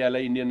एयर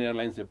इन्डियालाई, इन्डियन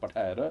एयरलाइन्सले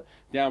पठाएर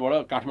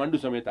त्यहाँबाट काठमाडौँ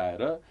समेत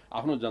आएर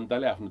आफ्नो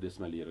जनतालाई आफ्नो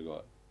देशमा लिएर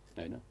गयो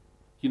हैन।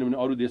 किनभने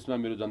अरू देशमा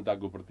मेरो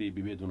जनताको प्रति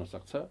विभेद हुन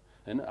सक्छ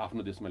हैन,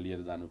 आफ्नो देशमा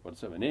लिएर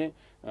जानुपर्छ भने।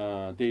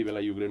 त्यही बेला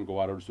युक्रेनको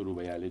वारहरू सुरु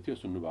भइहालेको थियो,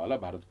 सुन्नुभयो होला,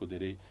 भारतको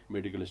धेरै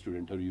मेडिकल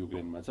स्टुडेन्टहरू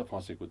युक्रेनमा चाहिँ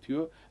फँसेको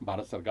थियो,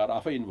 भारत सरकार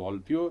आफै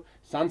इन्भल्भ थियो,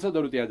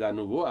 सांसदहरू त्यहाँ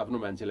जानुभयो आफ्नो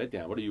मान्छेलाई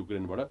त्यहाँबाट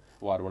युक्रेनबाट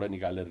वारबाट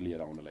निकालेर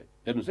लिएर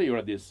आउनलाई। हेर्नुहोस् है,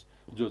 एउटा देश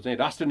जो चाहिँ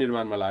राष्ट्र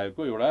निर्माणमा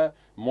लागेको एउटा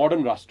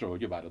मोडर्न राष्ट्र हो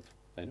कि भारत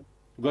हैन।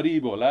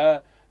 गरिब होला,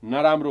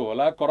 नराम्रो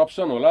होला,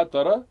 करप्सन होला,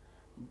 तर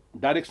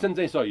डाइरेक्सन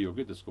चाहिँ सही हो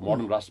कि त्यसको।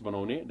 मोडर्न राष्ट्र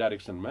बनाउने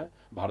डाइरेक्सनमा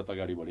भारत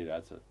अगाडि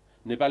बढिरहेछ।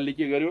 नेपालले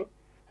के गर्यो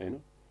हैन,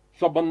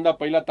 सबभन्दा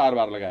पहिला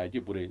तारबार लगायो कि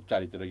पुरै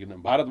चारैतिर, किन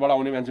भारतबाट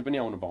आउने मान्छे पनि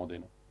आउनु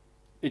पाउँदैन।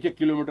 1-1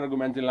 किलोमिटरको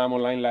मान्छे लामो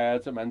लाइन लगाएको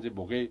छ, मान्छे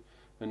भोकै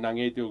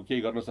नाङ्गे त्यो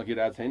केही गर्न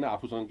सकिरहेको छैन,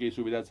 आफूसँग केही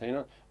सुविधा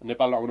छैन,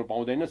 नेपाल आउनु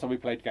पाउँदैन,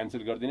 सबै फ्लाइट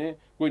क्यान्सल गरिदिने,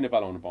 कोही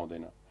नेपाल आउनु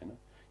पाउँदैन हैन।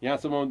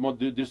 यहाँसम्म म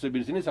दृश्य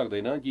बिर्सिनै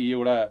सक्दैन कि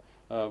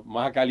एउटा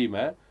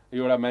महाकालीमा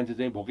एउटा मान्छे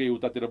चाहिँ भोकै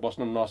उतातिर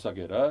बस्न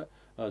नसकेर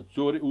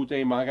चोर ऊ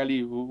चाहिँ महाकाली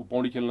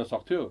पौडी खेल्न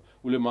सक्थ्यो,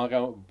 उसले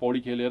पौडी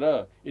खेलेर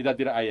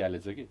यतातिर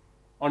आइहालेछ कि,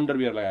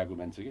 अन्डरवेयर लगाएको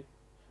मान्छे कि।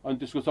 अनि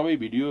त्यसको सबै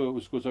भिडियो,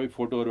 उसको सबै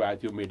फोटोहरू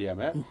आएको थियो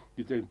मिडियामा।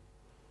 त्यो चाहिँ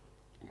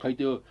खै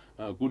त्यो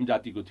कुन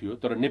जातिको थियो,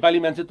 तर नेपाली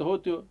मान्छे त हो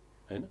त्यो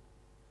हैन।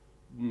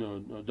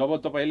 जब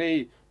तपाईँले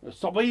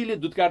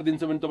सबैले दुत्कार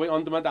दिन्छ भने तपाईँ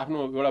अन्तमा त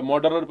आफ्नो एउटा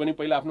मर्डरर पनि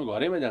पहिला आफ्नो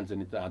घरैमा जान्छ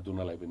नि त, हात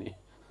धुनलाई पनि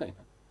हैन।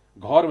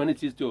 घर भन्ने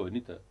चिज त्यो हो नि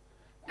त।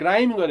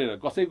 क्राइम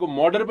गरेर कसैको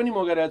मर्डर पनि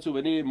म गरेको छु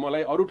भने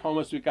मलाई अरू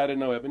ठाउँमा स्वीकार्य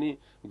नभए पनि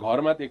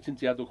घरमा त एकछिन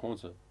चिया त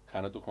खुवाउँछ,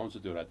 खाना त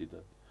खुवाउँछ त्यो राति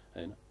त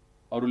हैन।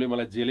 अरूले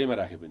मलाई जेलैमा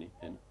राखे पनि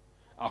हैन।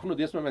 आफ्नो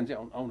देशमा मान्छे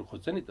आउनु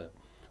खोज्छ नि त।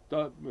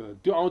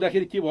 त्यो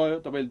आउँदाखेरि के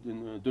भयो, तपाईँ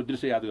त्यो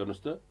दृश्य याद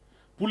गर्नुहोस् त।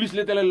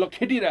 पुलिसले त्यसलाई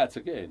लखेटिरहेछ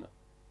के हैन,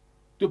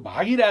 त्यो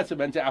भागिरहेछ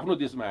मान्छे आफ्नो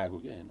देशमा आएको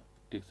के हैन।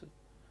 ठिक छ,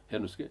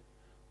 हेर्नुहोस् के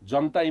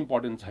जनता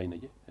इम्पोर्टेन्ट छैन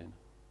कि हैन।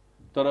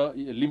 तर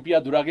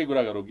लिम्पियाधुराकै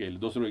कुरा गरौँ कि अहिले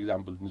दोस्रो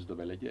इक्जाम्पल दिन्छु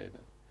तपाईँलाई के हैन।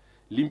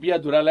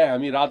 लिम्पियाधुरालाई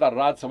हामी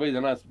रातारात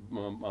सबैजना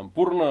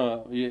पूर्ण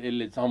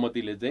यसले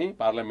सहमतिले चाहिँ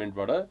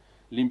पार्लियामेन्टबाट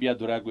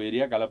लिम्पियाधुराको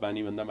एरिया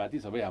कालापानीभन्दा माथि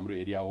सबै हाम्रो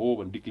एरिया हो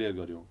भनेर डिक्लेयर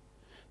गर्यौँ।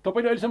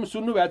 तपाईँले अहिलेसम्म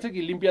सुन्नु भएको छ कि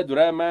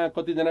लिम्पियाधुरामा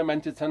कतिजना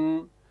मान्छे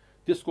छन्,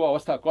 त्यसको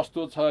अवस्था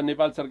कस्तो छ,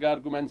 नेपाल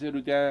सरकारको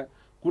मान्छेहरू त्यहाँ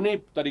कुनै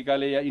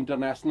तरिकाले या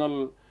इन्टरनेसनल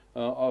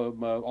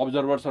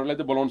अब्जर्भर्सहरूलाई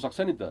त बोलाउन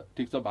सक्छ नि त।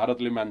 ठिक छ,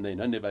 भारतले मान्दैन,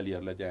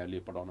 नेपालीहरूलाई त्यहाँले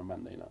पठाउन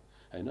मान्दैन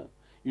हैन।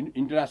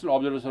 इन्टरनेसनल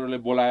अब्जर्भर्सहरूलाई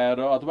बोलाएर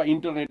अथवा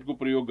इन्टरनेटको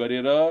प्रयोग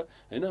गरेर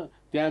हैन,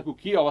 त्यहाँको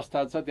के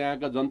अवस्था छ,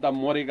 त्यहाँका जनता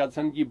मरेका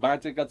छन् कि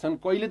बाँचेका छन्,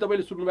 कहिले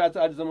तपाईँले सुन्नु भएको छ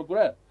आजसम्म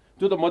कुरा?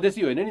 त्यो त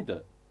मधेसी होइन नि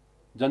त,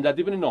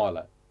 जनजाति पनि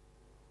नहोला,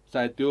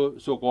 सायद त्यो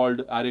सो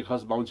कल्ड आर्य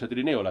खस बाहुन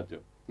छेत्री नै होला त्यो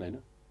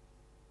हैन।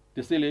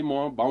 त्यसैले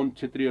म बाहुन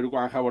छेत्रीहरूको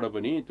आँखाबाट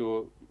पनि त्यो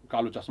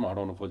कालो चस्मा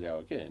हटाउन खोजेको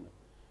हो के हैन।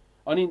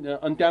 अनि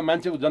त्यहाँ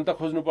मान्छेको जनता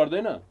खोज्नु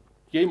पर्दैन,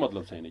 केही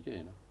मतलब छैन के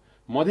हैन।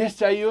 मधेस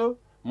चाहियो,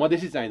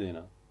 मधेसी चाहिँदैन,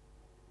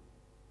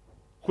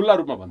 खुल्ला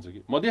रूपमा भन्छ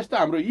कि मधेस त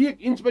हाम्रो 1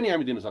 इन्च पनि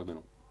हामी दिन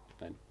सक्दैनौँ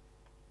हैन।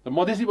 त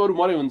मधेसी बरु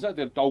मरे हुन्छ,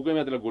 त्यो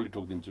टाउकैमा त्यसलाई गोली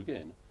ठोकिदिन्छु के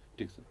हैन।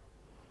 ठिक छ,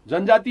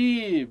 जनजाति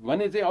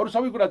भने चाहिँ अरू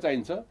सबै कुरा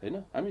चाहिन्छ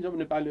हैन। हामी जब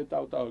नेपाली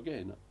यताउता हो के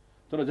हैन,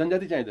 तर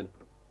जनजाति चाहिँदैन।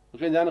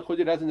 कहीँ जान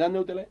खोजिरहेछ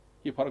जान्दैौ, त्यसलाई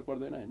के फरक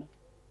पर्दैन हैन।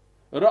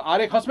 र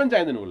आर्य खस पनि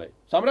चाहिँदैन, उसलाई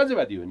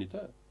साम्राज्यवादी हो नि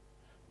त।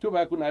 त्यो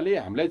भएको हुनाले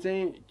हामीलाई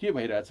चाहिँ के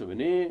भइरहेछ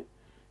भने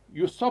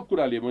यो सब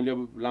कुराले, मैले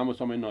लामो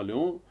समय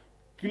नल्याउँ,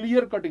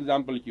 क्लियर कट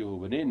इक्जाम्पल के हो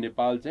भने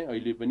नेपाल चाहिँ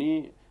अहिले पनि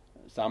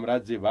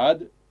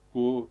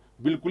साम्राज्यवादको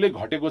बिल्कुलै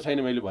घटेको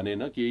छैन मैले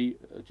भनेन, केही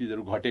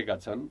चिजहरू घटेका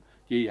छन्,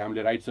 केही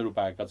हामीले राइट्सहरू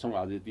पाएका छौँ,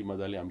 आज यति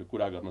मजाले हामीले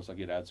कुरा गर्न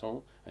सकिरहेछौँ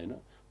हैन।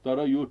 तर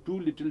यो टु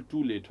लिटल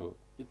टु लेट हो।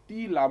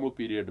 यति लामो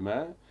पिरियडमा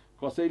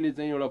कसैले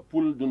चाहिँ एउटा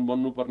पुल जुन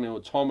बन्नुपर्ने हो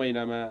 6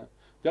 महिनामा,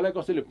 त्यसलाई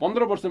कसैले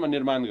 15 वर्षमा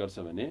निर्माण गर्छ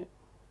भने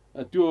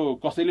त्यो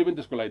कसैले पनि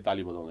त्यसको लागि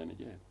ताली बजाउँदैन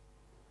कि।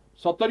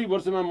 70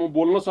 वर्षमा म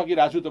बोल्न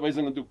सकिरहेको छु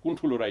तपाईँसँग, त्यो कुन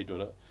ठुलो राइट हो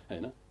र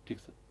हैन। ठिक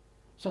छ,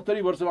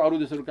 70 वर्षमा अरू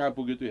देशहरू कहाँ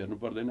पुग्यो त्यो हेर्नु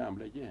पर्दैन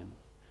हामीलाई के हैन।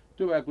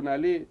 त्यो भएको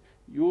हुनाले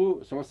यो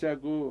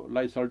समस्याको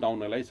लाई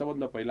सल्टाउनलाई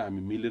सबभन्दा पहिला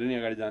हामी मिलेर नै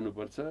अगाडि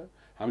जानुपर्छ।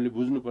 हामीले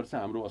बुझ्नुपर्छ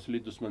हाम्रो असली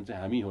दुश्मन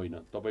चाहिँ हामी होइन,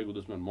 तपाईँको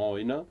दुश्मन म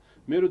होइन,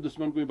 मेरो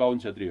दुश्मन कोही बाहुन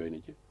क्षेत्री होइन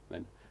कि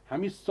हैन।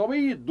 हामी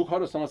सबै दुःख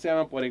र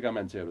समस्यामा परेका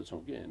मान्छेहरू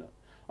छौँ कि हैन।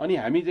 अनि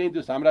हामी चाहिँ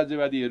त्यो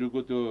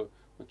साम्राज्यवादीहरूको त्यो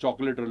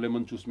चकलेट र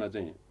लेमन जुसमा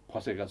चाहिँ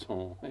फसेका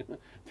छौँ हैन।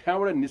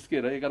 त्यहाँबाट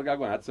निस्केर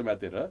एकअर्काको हात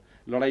समातेर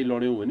लडाइँ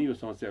लड्यौँ भने यो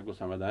समस्याको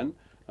समाधान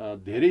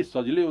धेरै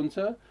सजिलै हुन्छ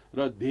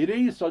र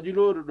धेरै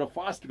सजिलो र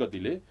फास्ट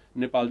गतिले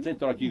नेपाल चाहिँ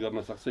तरक्की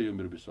गर्न सक्छ, यो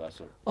मेरो विश्वास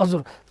हो।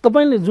 हजुर,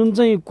 तपाईँले जुन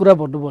चाहिँ कुरा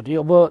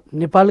भन्नुभयो, अब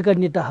नेपालका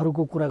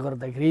नेताहरूको कुरा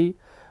गर्दाखेरि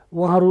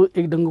उहाँहरू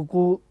एक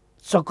ढङ्गको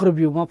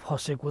चक्रव्यूहमा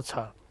फसेको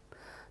छ,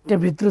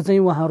 त्यहाँभित्र चाहिँ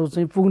उहाँहरू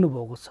चाहिँ पुग्नु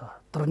भएको छ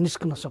तर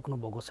निस्कन सक्नु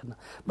भएको छैन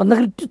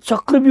भन्दाखेरि त्यो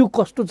चक्रव्यूह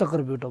कस्तो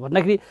चक्रव्यूह हो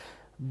भन्दाखेरि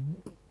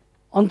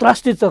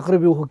अन्तर्राष्ट्रिय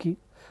चक्रव्यूह हो कि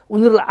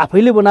उनीहरूले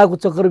आफैले बनाएको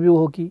चक्रव्यूह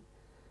हो कि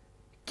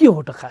के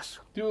हो त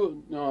खास?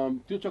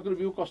 त्यो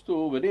चक्रव्यूह कस्तो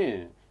हो भने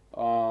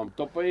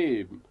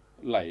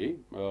तपाईँलाई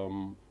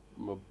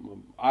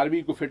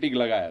आर्मीको फेटिक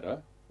लगाएर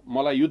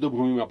मलाई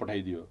युद्धभूमिमा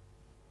पठाइदियो,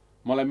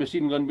 मलाई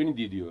मेसिन गन पनि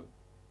दिइदियो,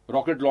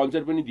 रकेट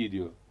लन्चर पनि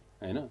दिइदियो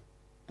हैन,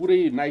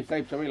 पुरै नाइफ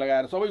साइफ सबै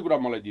लगाएर सबै कुरा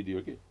मलाई दिइदियो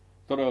कि,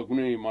 तर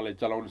कुनै मलाई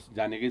चलाउन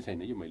जानेकै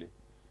छैन कि मैले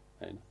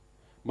हैन।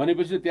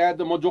 भनेपछि त्यहाँ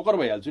त म जोकर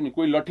भइहाल्छु नि।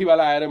 कोही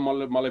लट्ठीवाला आएर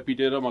मलाई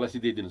पिटेर मलाई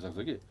सिधाइदिन सक्छ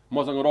कि,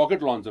 मसँग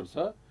रकेट लन्चर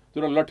छ,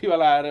 तर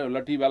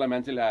लट्ठीवाला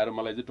मान्छेले आएर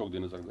मलाई चाहिँ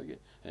ठोकिदिन सक्छ कि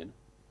हैन।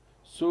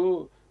 सो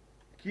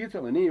के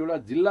छ भने एउटा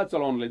जिल्ला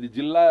चलाउनलाई,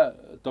 जिल्ला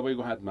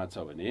तपाईँको हातमा छ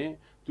भने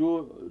त्यो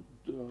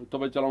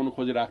तपाईँ चलाउन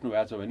खोजिराख्नु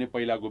भएको छ भने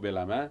पहिलाको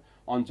बेलामा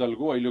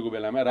अञ्चलको, अहिलेको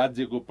बेलामा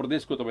राज्यको,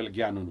 प्रदेशको तपाईँलाई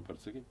ज्ञान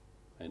हुनुपर्छ कि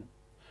हैन।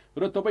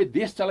 र तपाईँ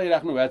देश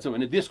चलाइराख्नु भएको छ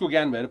भने देशको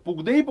ज्ञान भएर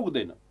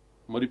पुग्दैन।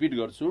 म रिपिट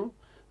गर्छु,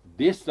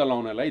 देश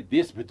चलाउनलाई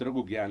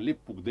देशभित्रको ज्ञानले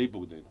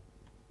पुग्दैन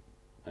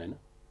हैन।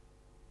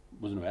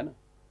 बुझ्नु भएन?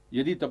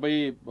 यदि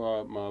तपाईँ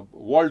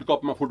वर्ल्ड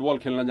कपमा फुटबल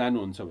खेल्न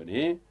जानुहुन्छ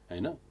भने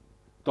हैन,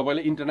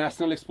 तपाईँले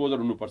इन्टरनेसनल एक्सपोजर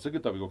हुनुपर्छ कि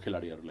तपाईँको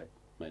खेलाडीहरूलाई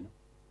हैन।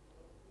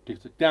 ठिक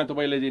छ, त्यहाँ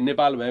तपाईँले चाहिँ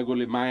नेपाल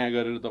भएकोले माया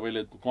गरेर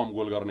तपाईँले कम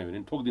गोल गर्ने भने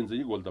ठोकिदिन्छ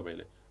कि गोल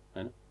तपाईँले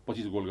हैन,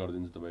 25 गोल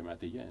गरिदिन्छ तपाईँ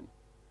माथि कि हैन।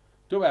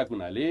 त्यो भएको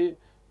हुनाले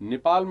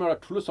नेपालमा एउटा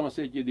ठुलो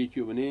समस्या के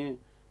देखियो भने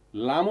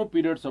लामो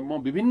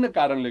पिरियडसम्म विभिन्न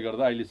कारणले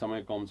गर्दा, अहिले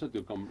समय कम छ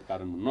त्यो कम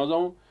कारण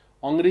नजाउँ,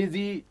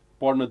 अङ्ग्रेजी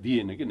पढ्न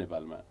दिएन कि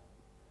नेपालमा।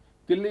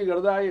 त्यसले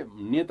गर्दा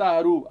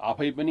नेताहरू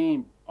आफै पनि,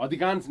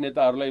 अधिकांश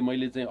नेताहरूलाई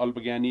मैले चाहिँ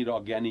अल्पज्ञानी र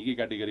अज्ञानीकै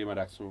क्याटेगोरीमा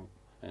राख्छु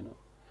हैन।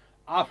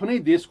 आफ्नै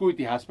देशको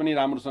इतिहास पनि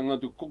राम्रोसँग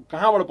त्यो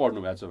कहाँबाट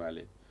पढ्नु भएको छ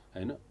उहाँले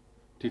हैन।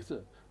 ठिक छ,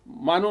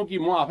 मानौँ कि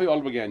म आफै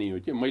अल्पज्ञानी हो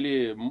कि,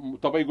 मैले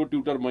तपाईँको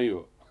ट्युटर मै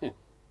हो,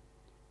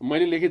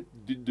 मैले लेखेँ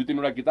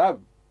 2-3वटा किताब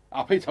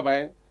आफै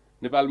छपाएँ।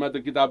 नेपालमा त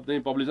किताब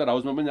चाहिँ पब्लिसर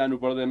हाउसमा पनि जानु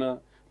पर्दैन,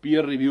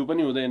 पियर रिभ्यू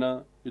पनि हुँदैन।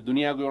 यो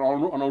दुनियाँको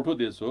अनौठो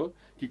देश हो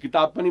कि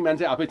किताब पनि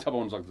मान्छे आफै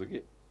छपाउन सक्छ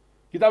कि।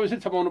 किताब यसरी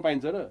छपाउनु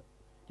पाइन्छ र?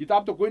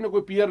 किताब त कोही न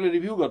कोही पियरले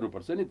रिभ्यू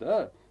गर्नुपर्छ नि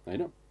त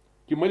हैन।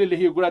 कि मैले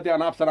लेखेको कुरा त्यहाँ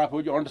अनाप शनाप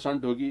हो कि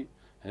अन्टसन्ट हो कि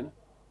हैन।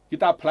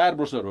 किताब फ्लायर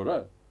ब्रोसर हो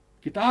र?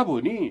 किताब हो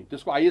नि,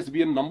 त्यसको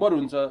ISBN नम्बर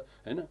हुन्छ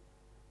हैन,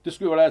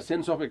 त्यसको एउटा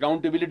सेन्स अफ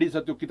एकाउन्टेबिलिटी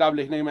छ। त्यो किताब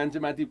लेख्ने मान्छे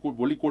माथि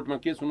भोलि कोर्टमा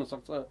केस हुन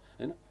सक्छ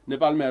हैन।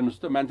 नेपालमा हेर्नुहोस्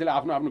त, मान्छेले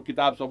आफ्नो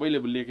किताब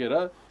सबैले लेखेर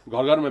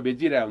घर घरमा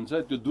बेचिरहेको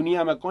हुन्छ। त्यो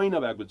दुनियाँमा कहीँ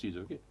नभएको चिज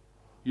हो कि,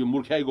 यो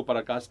मूर्खाइको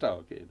पराकाष्ठा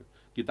हो कि।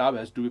 किताब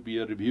has to be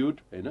peer reviewed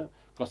हैन,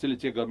 कसैले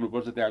चेक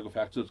गर्नुपर्छ त्यहाँको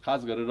फ्याक्चर्स,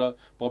 खास गरेर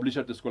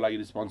पब्लिसर त्यसको लागि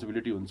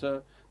रिस्पोन्सिबिलिटी हुन्छ।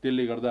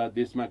 त्यसले गर्दा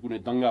देशमा कुनै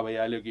दङ्गा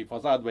भइहाल्यो कि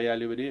फसाद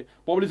भइहाल्यो भने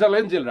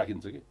पब्लिसरलाई पनि जेल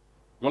राखिन्छ कि,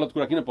 गलत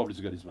कुरा किन पब्लिस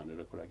गरिस्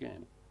भनेर कुरा के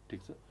हैन।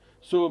 ठिक छ।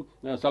 सो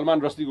सलमान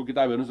रस्दीको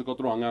किताब हेर्नुहोस्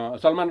कत्रो हङ्गामा,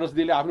 सलमान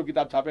रस्दीले आफ्नो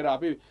किताब छापेर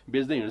आफै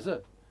बेच्दै हिँड्छ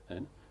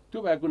हैन। त्यो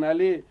भएको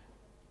हुनाले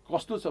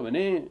कस्तो छ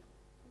भने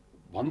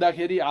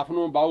भन्दाखेरि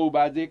आफ्नो बाउ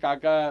बाजे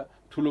काका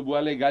ठुलो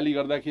बुवाले गाली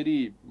गर्दाखेरि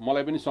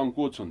मलाई पनि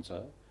सङ्कोच हुन्छ।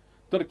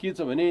 तर के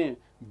छ भने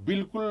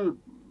बिल्कुल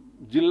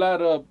जिल्ला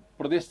र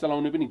प्रदेश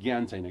चलाउने पनि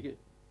ज्ञान छैन कि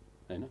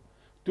हैन।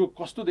 त्यो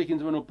कस्तो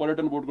देखिन्छ भने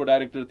पर्यटन बोर्डको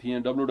डाइरेक्टर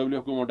थिएँ,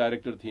 WWF को म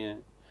डाइरेक्टर थिएँ।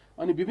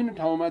 अनि विभिन्न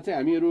ठाउँमा चाहिँ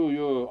हामीहरू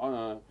यो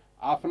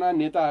आफ्ना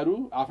नेताहरू,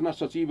 आफ्ना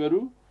सचिवहरू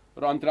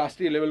र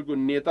अन्तर्राष्ट्रिय लेभलको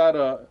नेता र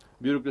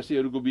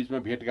ब्युरोक्रेसीहरूको बिचमा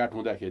भेटघाट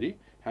हुँदाखेरि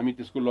हामी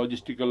त्यसको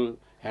लजिस्टिकल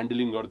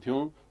ह्यान्डलिङ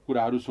गर्थ्यौँ,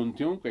 कुराहरू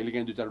सुन्थ्यौँ,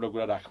 कहिलेकाहीँ 2-4वटा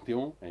कुरा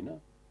राख्थ्यौँ हैन।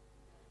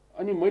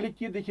 अनि मैले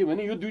के देखेँ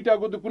भने यो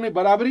दुईटाको त कुनै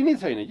बराबरी नै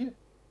छैन कि।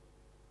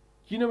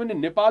 किनभने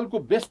नेपालको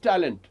बेस्ट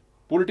ट्यालेन्ट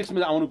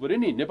पोलिटिक्समा आउनु पर्यो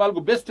नि। नेपालको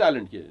बेस्ट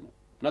ट्यालेन्ट के हैन,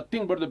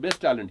 nothing but the best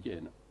talent के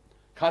हैन।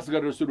 खास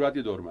गरेर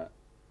सुरुवाती दौरमा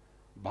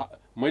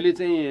मैले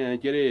चाहिँ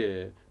के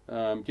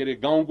अरे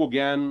गाउँको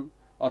ज्ञान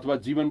अथवा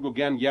जीवनको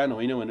ज्ञान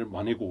होइन भनेर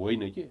भनेको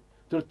होइन कि,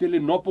 तर त्यसले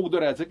नपुग्दो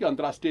रहेछ कि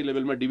अन्तर्राष्ट्रिय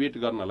लेभलमा डिबेट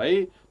गर्नलाई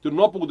त्यो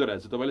नपुग्दो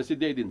रहेछ। तपाईँले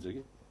सिद्ध्याइदिन्छ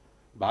कि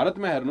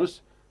भारतमा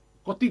हेर्नुहोस्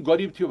कति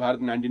गरिब थियो भारत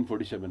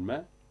 1947 मा।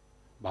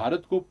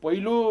 भारतको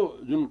पहिलो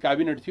जुन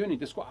क्याबिनेट थियो नि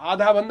त्यसको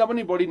आधाभन्दा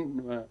पनि बढी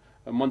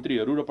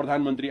मन्त्रीहरू र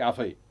प्रधानमन्त्री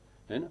आफै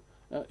हैन।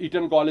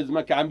 इटन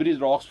कलेजमा क्याम्ब्रिज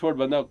र अक्सफोर्ड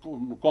भन्दा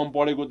कम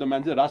पढेको त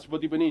मान्छे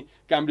राष्ट्रपति पनि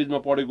क्याम्ब्रिजमा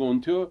पढेको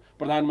हुन्थ्यो,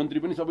 प्रधानमन्त्री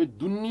पनि सबै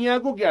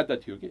दुनियाँको ज्ञाता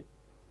थियो कि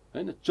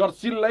हैन।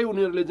 चर्चिललाई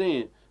उनीहरूले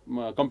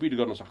चाहिँ कम्पिट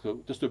गर्न सक्थ्यो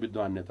त्यस्तो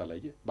विद्वान नेतालाई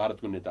के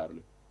भारतको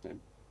नेताहरूले हैन।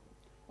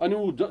 अनि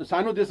ऊ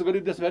सानो देश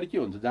गरिब देश भएर के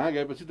हुन्छ, जहाँ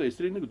गएपछि त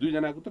यसरी नै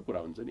दुईजनाको त कुरा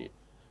हुन्छ नि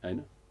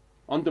हैन।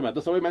 अन्तमा त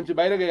सबै मान्छे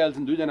बाहिर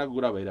गइहाल्छन्, दुईजनाको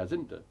कुरा भइरहेछ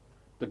नि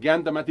त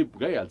ज्ञान त माथि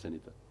गइहाल्छ नि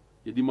त।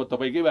 यदि म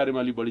तपाईँकै बारेमा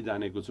अलि बढी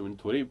जानेको छु भने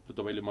थोरै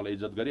तपाईँले मलाई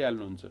इज्जत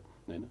गरिहाल्नुहुन्छ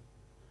हैन।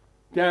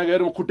 त्यहाँ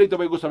गएर म खुट्टै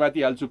तपाईँको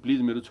समातिहाल्छु, प्लिज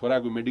मेरो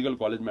छोराको मेडिकल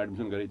कलेजमा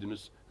एडमिसन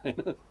गराइदिनुहोस् हैन।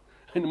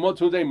 होइन म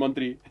छु चाहिँ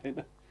मन्त्री हैन।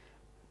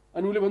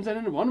 अनि उसले भन्छ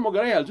हैन भन् म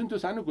गराइहाल्छु नि, त्यो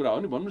सानो कुरा हो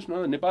नि, भन्नुहोस्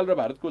न नेपाल र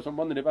भारतको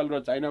सम्बन्ध, नेपाल र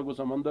चाइनाको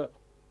सम्बन्ध,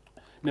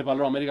 नेपाल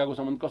र अमेरिकाको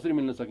सम्बन्ध कसरी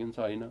मिल्न सकिन्छ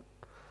होइन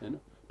हैन।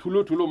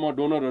 ठुलो ठुलो म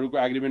डोनरहरूको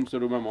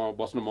एग्रिमेन्ट्सहरूमा म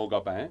बस्न मौका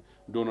पाएँ,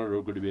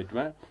 डोनरहरूको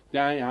डिबेटमा।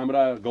 त्यहाँ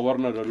हाम्रा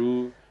गभर्नरहरू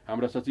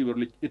हाम्रा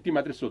सचिवहरूले यति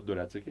मात्रै सोध्दो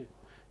रहेछ कि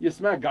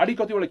यसमा गाडी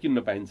कतिवटा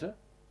किन्न पाइन्छ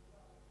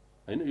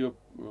हैन। यो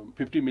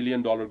 $50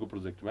 मिलियन को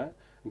प्रोजेक्टमा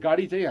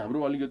गाडी चाहिँ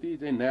हाम्रो अलिकति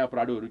चाहिँ नयाँ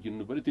प्राडोहरू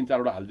किन्नु पऱ्यो,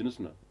 3-4वटा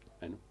हालिदिनुहोस् न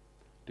हैन।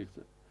 ठिक छ,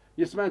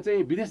 यसमा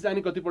चाहिँ विदेश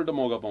जाने कतिपल्ट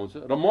मौका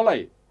पाउँछ र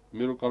मलाई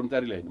मेरो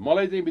कर्मचारीलाई होइन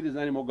मलाई चाहिँ विदेश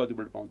जाने मौका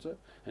कतिपल्ट पाउँछ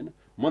हैन।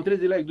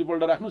 मन्त्रीजीलाई 1-2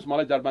 पल्ट राख्नुहोस्,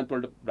 मलाई 4-5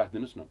 पल्ट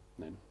राखिदिनुहोस् न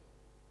हैन।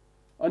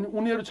 अनि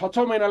उनीहरू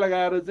 6-6 महिना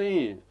लगाएर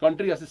चाहिँ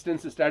कन्ट्री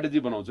असिस्टेन्स स्ट्राटेजी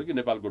बनाउँछ कि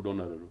नेपालको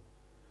डोनरहरू,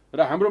 र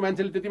हाम्रो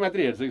मान्छेले त्यति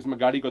मात्रै हेर्छ यसमा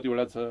गाडी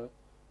कतिवटा छ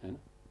हैन।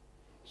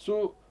 सो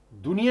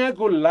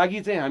दुनियाँको लागि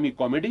चाहिँ हामी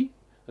कमेडी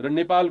र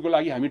नेपालको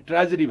लागि हामी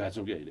ट्रेजेडी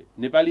भएछौँ कि अहिले।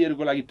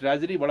 नेपालीहरूको लागि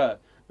ट्रेजेडी बडा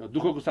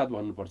दुःखको साथ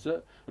भन्नुपर्छ,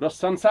 र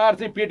संसार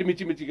चाहिँ पेट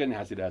मिचिमिचिकन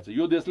हाँसिरहेछ।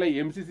 यो देशलाई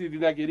एमसीसी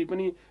दिँदाखेरि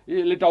पनि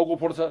यसले टाउको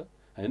फोड्छ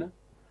हैन।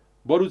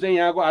 बरु चाहिँ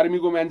यहाँको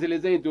आर्मीको मान्छेले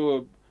चाहिँ त्यो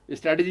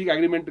स्ट्राटेजिक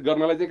एग्रिमेन्ट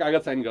गर्नलाई चाहिँ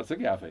कागज साइन गर्छ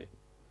कि आफै।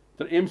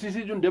 तर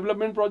एमसीसी जुन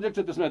डेभलपमेन्ट प्रोजेक्ट छ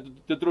त्यसमा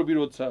त्यत्रो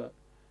विरोध छ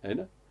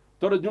हैन।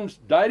 तर जुन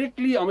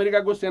डाइरेक्टली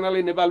अमेरिकाको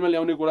सेनालाई नेपालमा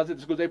ल्याउने कुरा छ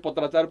त्यसको चाहिँ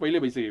पत्राचार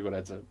पहिले भइसकेको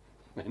रहेछ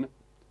हैन।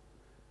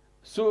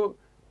 सो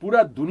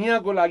पुरा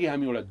दुनियाँको लागि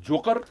हामी एउटा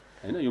जोकर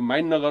हैन। यो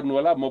माइन्ड नगर्नु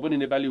होला, म पनि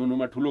नेपाली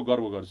हुनुमा ठुलो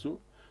गर्व गर्छु,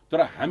 तर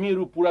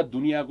हामीहरू पुरा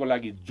दुनियाँको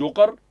लागि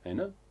जोकर हैन,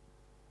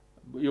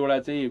 एउटा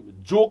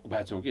चाहिँ जोक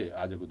भएछौँ कि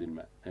आजको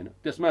दिनमा हैन।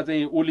 त्यसमा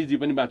चाहिँ ओलीजी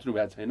पनि बाँच्नु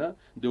भएको छैन,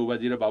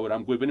 देउबाजी र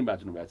बाबुराम कोही पनि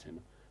बाँच्नु भएको छैन,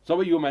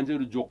 सबै यो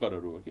मान्छेहरू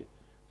जोकरहरू हो कि।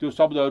 त्यो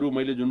शब्दहरू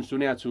मैले जुन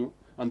सुनेको छु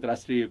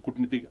अन्तर्राष्ट्रिय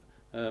कूटनीतिक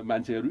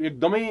मान्छेहरू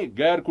एकदमै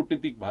गैर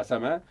कूटनीतिक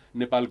भाषामा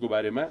नेपालको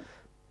बारेमा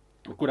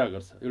कुरा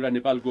गर्छ। एउटा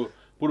नेपालको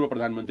पूर्व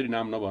प्रधानमन्त्री,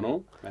 नाम नभनौँ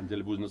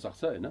मान्छेले बुझ्न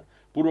सक्छ हैन,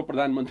 पूर्व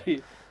प्रधानमन्त्री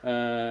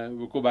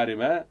को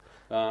बारेमा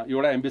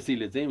एउटा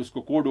एम्बेसीले चाहिँ उसको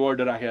कोड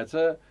वर्ड राखेको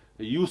छ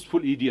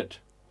युजफुल इडियट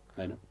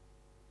हैन।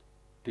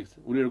 ठिक छ,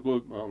 उनीहरूको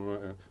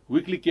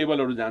विकली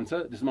केबलहरू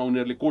जान्छ जसमा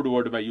उनीहरूले कोड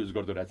वर्डमा युज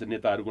गर्दो रहेछ,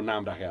 नेताहरूको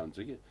नाम राखेको हुन्छ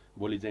कि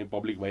भोलि चाहिँ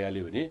पब्लिक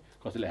भइहाल्यो भने,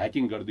 कसैले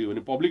ह्याकिङ गरिदियो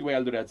भने पब्लिक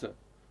भइहाल्दो रहेछ।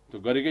 त्यो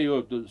गरेकै यो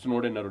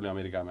स्नोडेनहरूले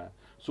अमेरिकामा।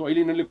 सो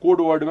अहिले यिनीहरूले कोड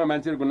वर्डमा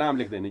मान्छेहरूको नाम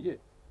लेख्दैन कि,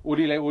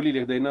 ओलीलाई ओली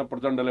लेख्दैन,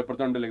 प्रचण्डलाई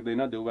प्रचण्ड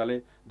लेख्दैन, देउवालाई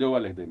देउवा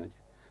लेख्दैन कि,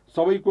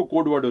 सबैको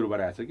कोड वर्डहरू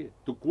बनाएको छ कि।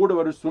 त्यो कोड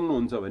वर्ड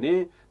सुन्नुहुन्छ भने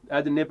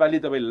आज नेपाली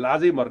तपाईँ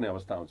लाजै मर्ने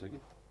अवस्था आउँछ कि।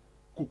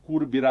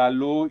 कुकुर,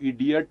 बिरालो,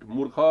 इडियट,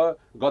 मूर्ख,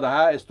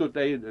 गधा यस्तो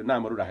टाइप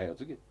नामहरू राखेको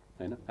छ कि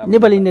हैन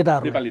नेपाली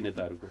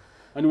नेताहरूको।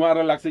 अनि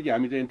उहाँहरूलाई लाग्छ कि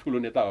हामी चाहिँ ठुलो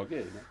नेता हो कि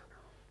हैन।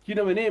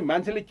 किनभने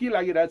मान्छेले के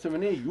लागिरहेछ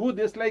भने यो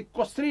देशलाई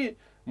कसरी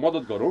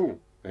मद्दत गरौँ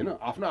हैन,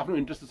 आफ्नो आफ्नो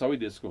इन्ट्रेस्ट सबै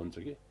देशको हुन्छ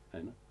कि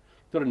हैन।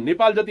 तर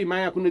नेपाल जति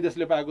माया कुनै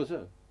देशले पाएको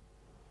छ?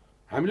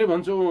 हामीले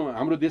भन्छौँ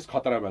हाम्रो देश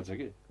खतरामा छ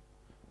कि।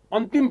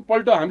 अन्तिम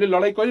पल्ट हामीले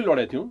लडाइँ कहिले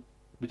लडेका थियौँ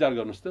विचार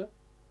गर्नुहोस् त,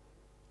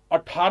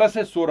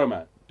 1816 मा,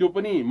 त्यो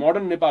पनि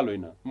मोडर्न नेपाल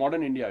होइन,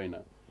 मोडर्न इन्डिया होइन,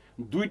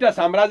 2टा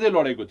साम्राज्य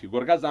लडेको थियो,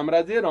 गोर्खा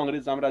साम्राज्य र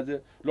अङ्ग्रेज साम्राज्य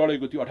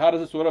लडेको थियो।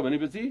 1816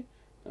 भनेपछि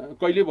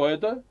कहिले भयो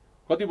त,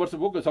 कति वर्ष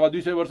भयो,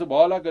 250 वर्ष भयो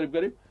होला करिब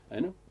करिब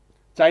हैन।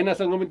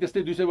 चाइनासँग पनि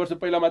त्यस्तै 200 वर्ष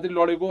पहिला मात्रै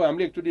लडेको,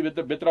 हामीले एकचोटि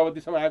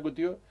बेत्रावतीसम्म आएको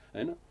थियो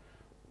हैन।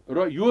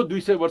 र यो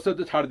 200 वर्ष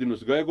त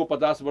छाडिदिनुहोस्, गएको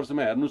 50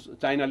 वर्षमा हेर्नुहोस्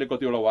चाइनाले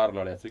कतिवटा वार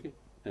लडेको छ कि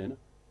हैन।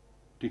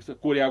 ठिक छ,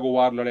 कोरियाको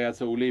वार लडेको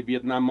छ उसले,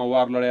 भियतनाममा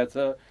वार लडेको छ,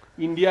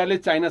 इन्डियाले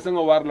चाइनासँग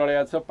वार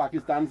लडेको छ,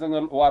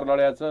 पाकिस्तानसँग वार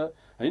लडेको छ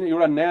हैन।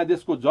 एउटा नयाँ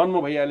देशको जन्म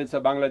भइहालेछ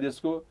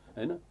बङ्गलादेशको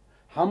हैन।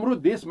 हाम्रो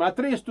देश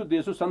मात्रै यस्तो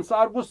देश हो,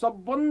 संसारको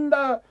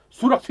सबभन्दा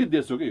सुरक्षित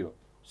देश हो कि यो,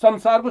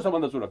 संसारको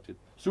सबभन्दा सुरक्षित,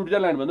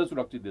 स्विट्जरल्यान्ड भन्दा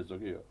सुरक्षित देश हो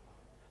कि यो।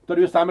 तर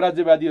यो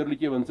साम्राज्यवादीहरूले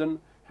के भन्छन्,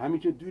 हामी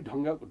चाहिँ दुई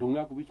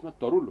ढुङ्गाको बिचमा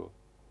तरुल हो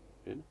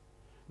हैन।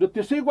 र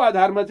त्यसैको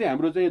आधारमा चाहिँ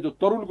हाम्रो चाहिँ जो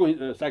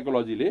तरुलको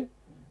साइकोलोजीले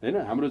हैन,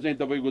 हाम्रो चाहिँ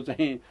तपाईँको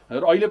चाहिँ,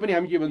 र अहिले पनि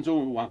हामी के भन्छौँ,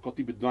 उहाँ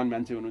कति विद्वान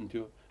मान्छे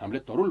हुनुहुन्थ्यो, हामीले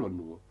तरुल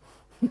भन्नुभयो।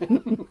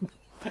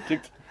 ठिक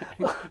छ,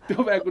 त्यो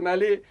भएको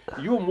हुनाले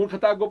यो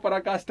मूर्खताको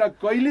पराकाष्ठा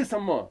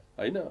कहिलेसम्म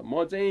हैन।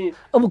 म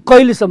चाहिँ अब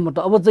कहिलेसम्म त,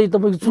 अब चाहिँ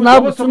तपाईँको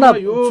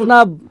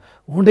चुनाव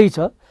हुँदैछ,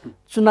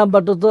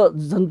 चुनावबाट त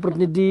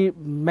जनप्रतिनिधि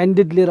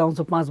म्यान्डेट लिएर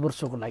आउँछ 5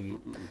 वर्षको लागि,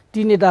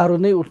 ती नेताहरू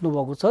नै उठ्नु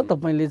भएको छ।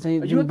 तपाईले चाहिँ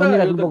जुन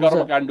बनिराख्नु भएको छ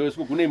कर्मकाण्ड,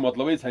 यसको कुनै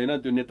मतलबै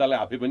छैन, त्यो नेतालाई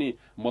आफै पनि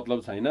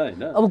मतलब छैन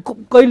हैन। अब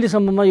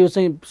कहिलेसम्ममा यो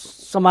चाहिँ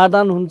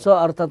समाधान हुन्छ,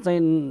 अर्थात चाहिँ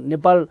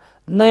नेपाल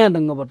नयाँ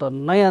ढङ्गबाट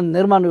नयाँ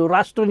निर्माण, यो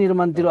राष्ट्र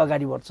निर्माणतिर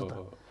अगाडि बढ्छ त?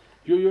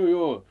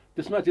 यो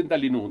त्यसमा चिन्ता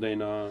लिनु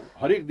हुँदैन।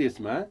 हरेक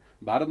देशमा,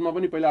 भारतमा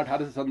पनि पहिला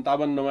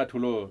 1857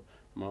 ठुलो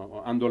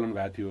आन्दोलन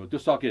भएको थियो, त्यो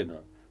सकेन,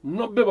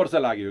 90 वर्ष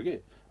लाग्यो के,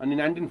 अनि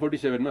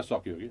 1947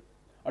 सक्यो कि।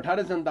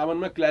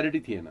 1857 क्ल्यारिटी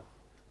थिएन,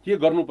 के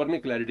गर्नुपर्ने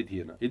क्ल्यारिटी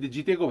थिएन। यदि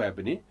जितेको भए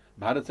पनि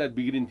भारत सायद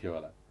बिग्रिन्थ्यो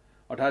होला।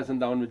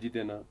 1857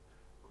 जितेन।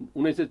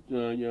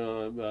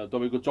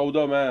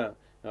 1914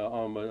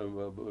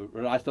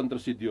 राजतन्त्र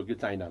सिद्धियो कि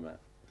चाइनामा,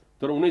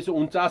 तर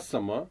 1949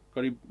 सम्म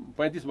करिब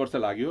 35 वर्ष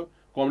लाग्यो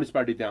कम्युनिस्ट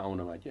पार्टी त्यहाँ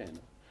आउनमा के हैन।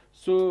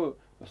 सो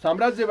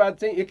साम्राज्यवाद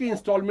चाहिँ एकै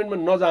इन्स्टलमेन्टमा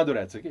नजाँदो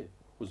रहेछ के,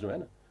 बुझ्नु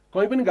भएन,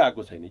 कहीँ पनि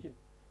गएको छैन कि।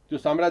 त्यो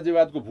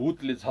साम्राज्यवादको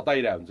भूतले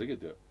छताइरहेको हुन्छ कि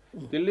त्यो।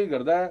 त्यसले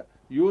गर्दा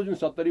यो जुन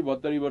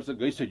 70-72 वर्ष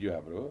गइसक्यो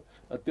हाम्रो,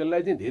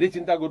 त्यसलाई चाहिँ धेरै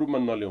चिन्ताको रूपमा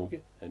नल्याउँ के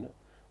हैन।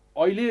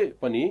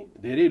 अहिले पनि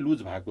धेरै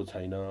लुज भएको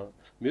छैन।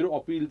 मेरो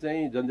अपिल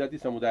चाहिँ जनजाति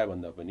समुदाय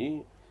भन्दा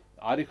पनि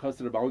आर्य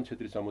खस र बाहुन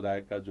क्षेत्री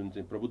समुदायका जुन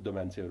चाहिँ प्रबुद्ध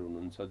मान्छेहरू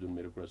हुनुहुन्छ, जुन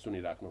मेरो कुरा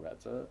सुनिराख्नु भएको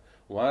छ,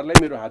 उहाँहरूलाई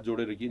मेरो हात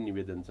जोडेर के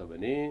निवेदन छ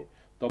भने,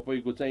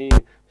 तपाईको चाहिँ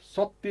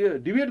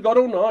सत्य डिबेट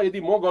गरौँ न। यदि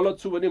म गलत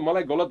छु भने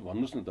मलाई गलत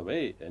भन्नुस् न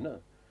तपाईँ हैन।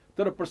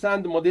 तर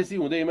प्रशान्त मधेसी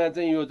हुँदैमा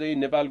चाहिँ यो चाहिँ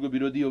नेपालको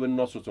विरोधी हो भने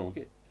नसोचौँ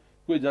के।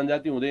 कोही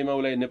जनजाति हुँदैमा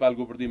उसलाई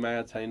नेपालको प्रति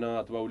माया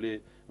छैन अथवा उसले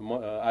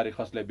आर्य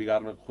खसलाई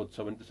बिगार्न खोज्छ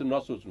भने त्यसो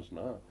नसोच्नुहोस्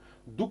न।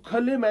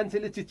 दुःखले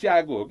मान्छेले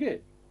चिच्याएको हो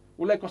के,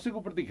 उसलाई कसैको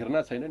प्रति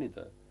घृणा छैन नि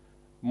त।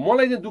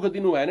 मलाई चाहिँ दुःख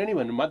दिनु भएन नि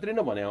भन्नु मात्रै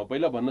नभने हो,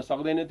 पहिला भन्न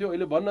सक्दैन थियो,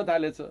 अहिले भन्न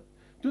थालेछ।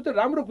 त्यो त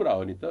राम्रो कुरा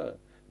हो नि त।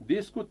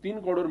 देशको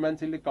 3 करोड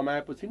मान्छेले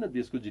कमाएपछि न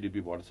देशको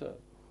जिडिपी बढ्छ।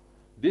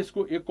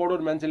 देशको 1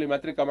 करोड मान्छेले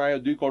मात्रै कमायो,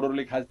 2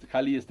 करोडले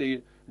खाली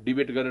यस्तै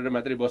डिबेट गरेर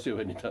मात्रै बस्यो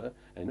भने त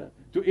हैन,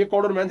 त्यो 1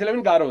 करोड मान्छेलाई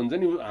पनि गाह्रो हुन्छ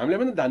नि। हामीले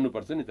पनि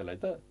धान्नुपर्छ नि त्यसलाई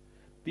त।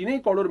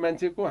 3 करोड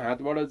मान्छेको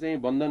हातबाट चाहिँ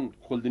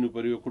बन्धन खोलिदिनु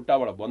पर्यो,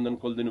 खुट्टाबाट बन्धन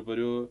खोलिदिनु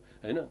पर्यो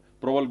हैन।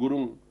 प्रबल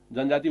गुरुङ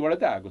जनजातिबाट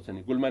त आएको छ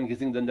नि, गुलमान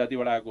घिसिङ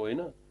जनजातिबाट आएको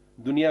होइन।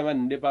 दुनियाँमा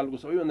नेपालको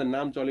सबैभन्दा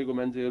नाम चलेको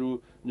मान्छेहरू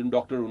जुन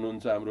डक्टर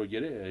हुनुहुन्छ हाम्रो के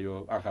अरे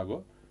यो आँखाको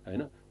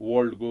हैन,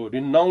 वर्ल्डको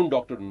रिनाउन्ड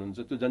डक्टर हुनुहुन्छ,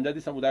 त्यो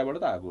जनजाति समुदायबाट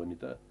त आएको हो नि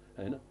त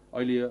हैन।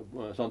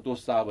 अहिले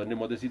सन्तोष शाह भन्ने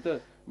मधेसी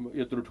त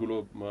यत्रो ठुलो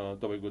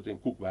तपाईँको चाहिँ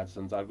कुक भएको छ,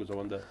 संसारको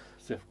सबभन्दा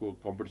सेफको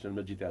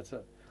कम्पिटिसनमा जितेको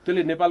छ।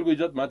 त्यसले नेपालको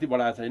इज्जत माथि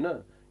बढाएको छैन।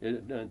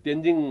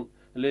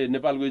 तेन्जिङले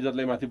नेपालको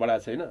इज्जतलाई माथि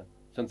बढाएको छैन,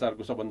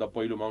 संसारको सबभन्दा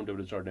पहिलो माउन्ट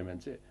एभरेस्ट चढ्ने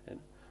मान्छे हैन।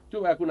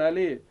 त्यो भएको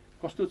हुनाले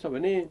कस्तो छ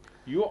भने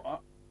यो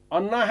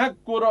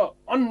अनाहकको र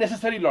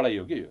अननेसेसरी लडाइँ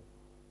हो कि। यो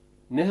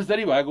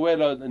नेसेसरी भएको भए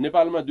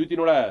नेपालमा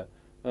 2-3 वटा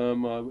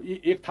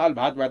एक थाल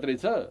भात मात्रै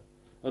छ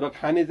र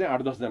खाने चाहिँ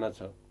 8-10 जना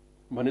छ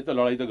भने त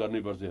लडाइँ त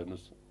गर्नैपर्छ।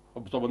 हेर्नुहोस्,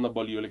 अब सबभन्दा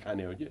बलियोले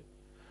खाने हो कि।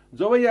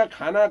 जब यहाँ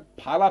खाना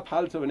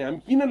फाल छ भने हामी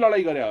किन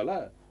लडाइँ गरे होला?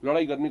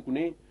 लडाइँ गर्ने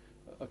कुनै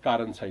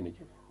कारण छैन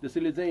कि।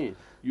 त्यसैले चाहिँ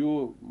यो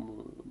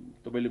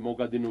तपाईँले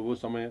मौका दिनुभयो,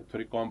 समय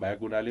थोरै कम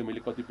भएको हुनाले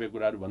मैले कतिपय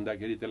कुराहरू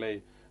भन्दाखेरि त्यसलाई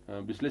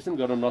विश्लेषण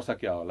गर्न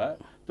नसक्या होला।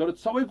 तर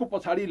सबैको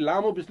पछाडि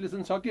लामो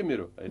विश्लेषण छ के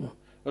मेरो हैन।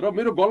 र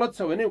मेरो गलत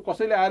छ भने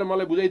कसैले आएर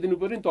मलाई बुझाइदिनु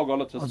पर्यो नि, त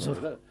गलत छ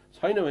भनेर।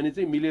 छैन भने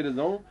चाहिँ मिलेर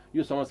जाउँ,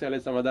 यो समस्यालाई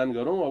समाधान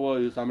गरौँ।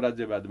 अब यो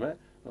साम्राज्यवादमा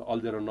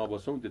अल्झेर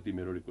नबसौँ, त्यति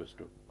मेरो रिक्वेस्ट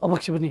हो।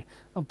 अवश्य पनि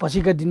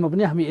पछिका दिनमा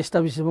पनि हामी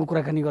यस्ता विषयमा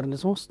कुराकानी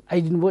गर्नेछौँ।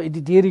 आइदिनु भयो,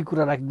 यदि धेरै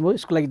कुरा राख्नुभयो,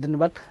 यसको लागि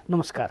धन्यवाद।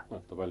 नमस्कार।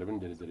 तपाईँलाई पनि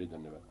धेरै धेरै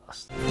धन्यवाद।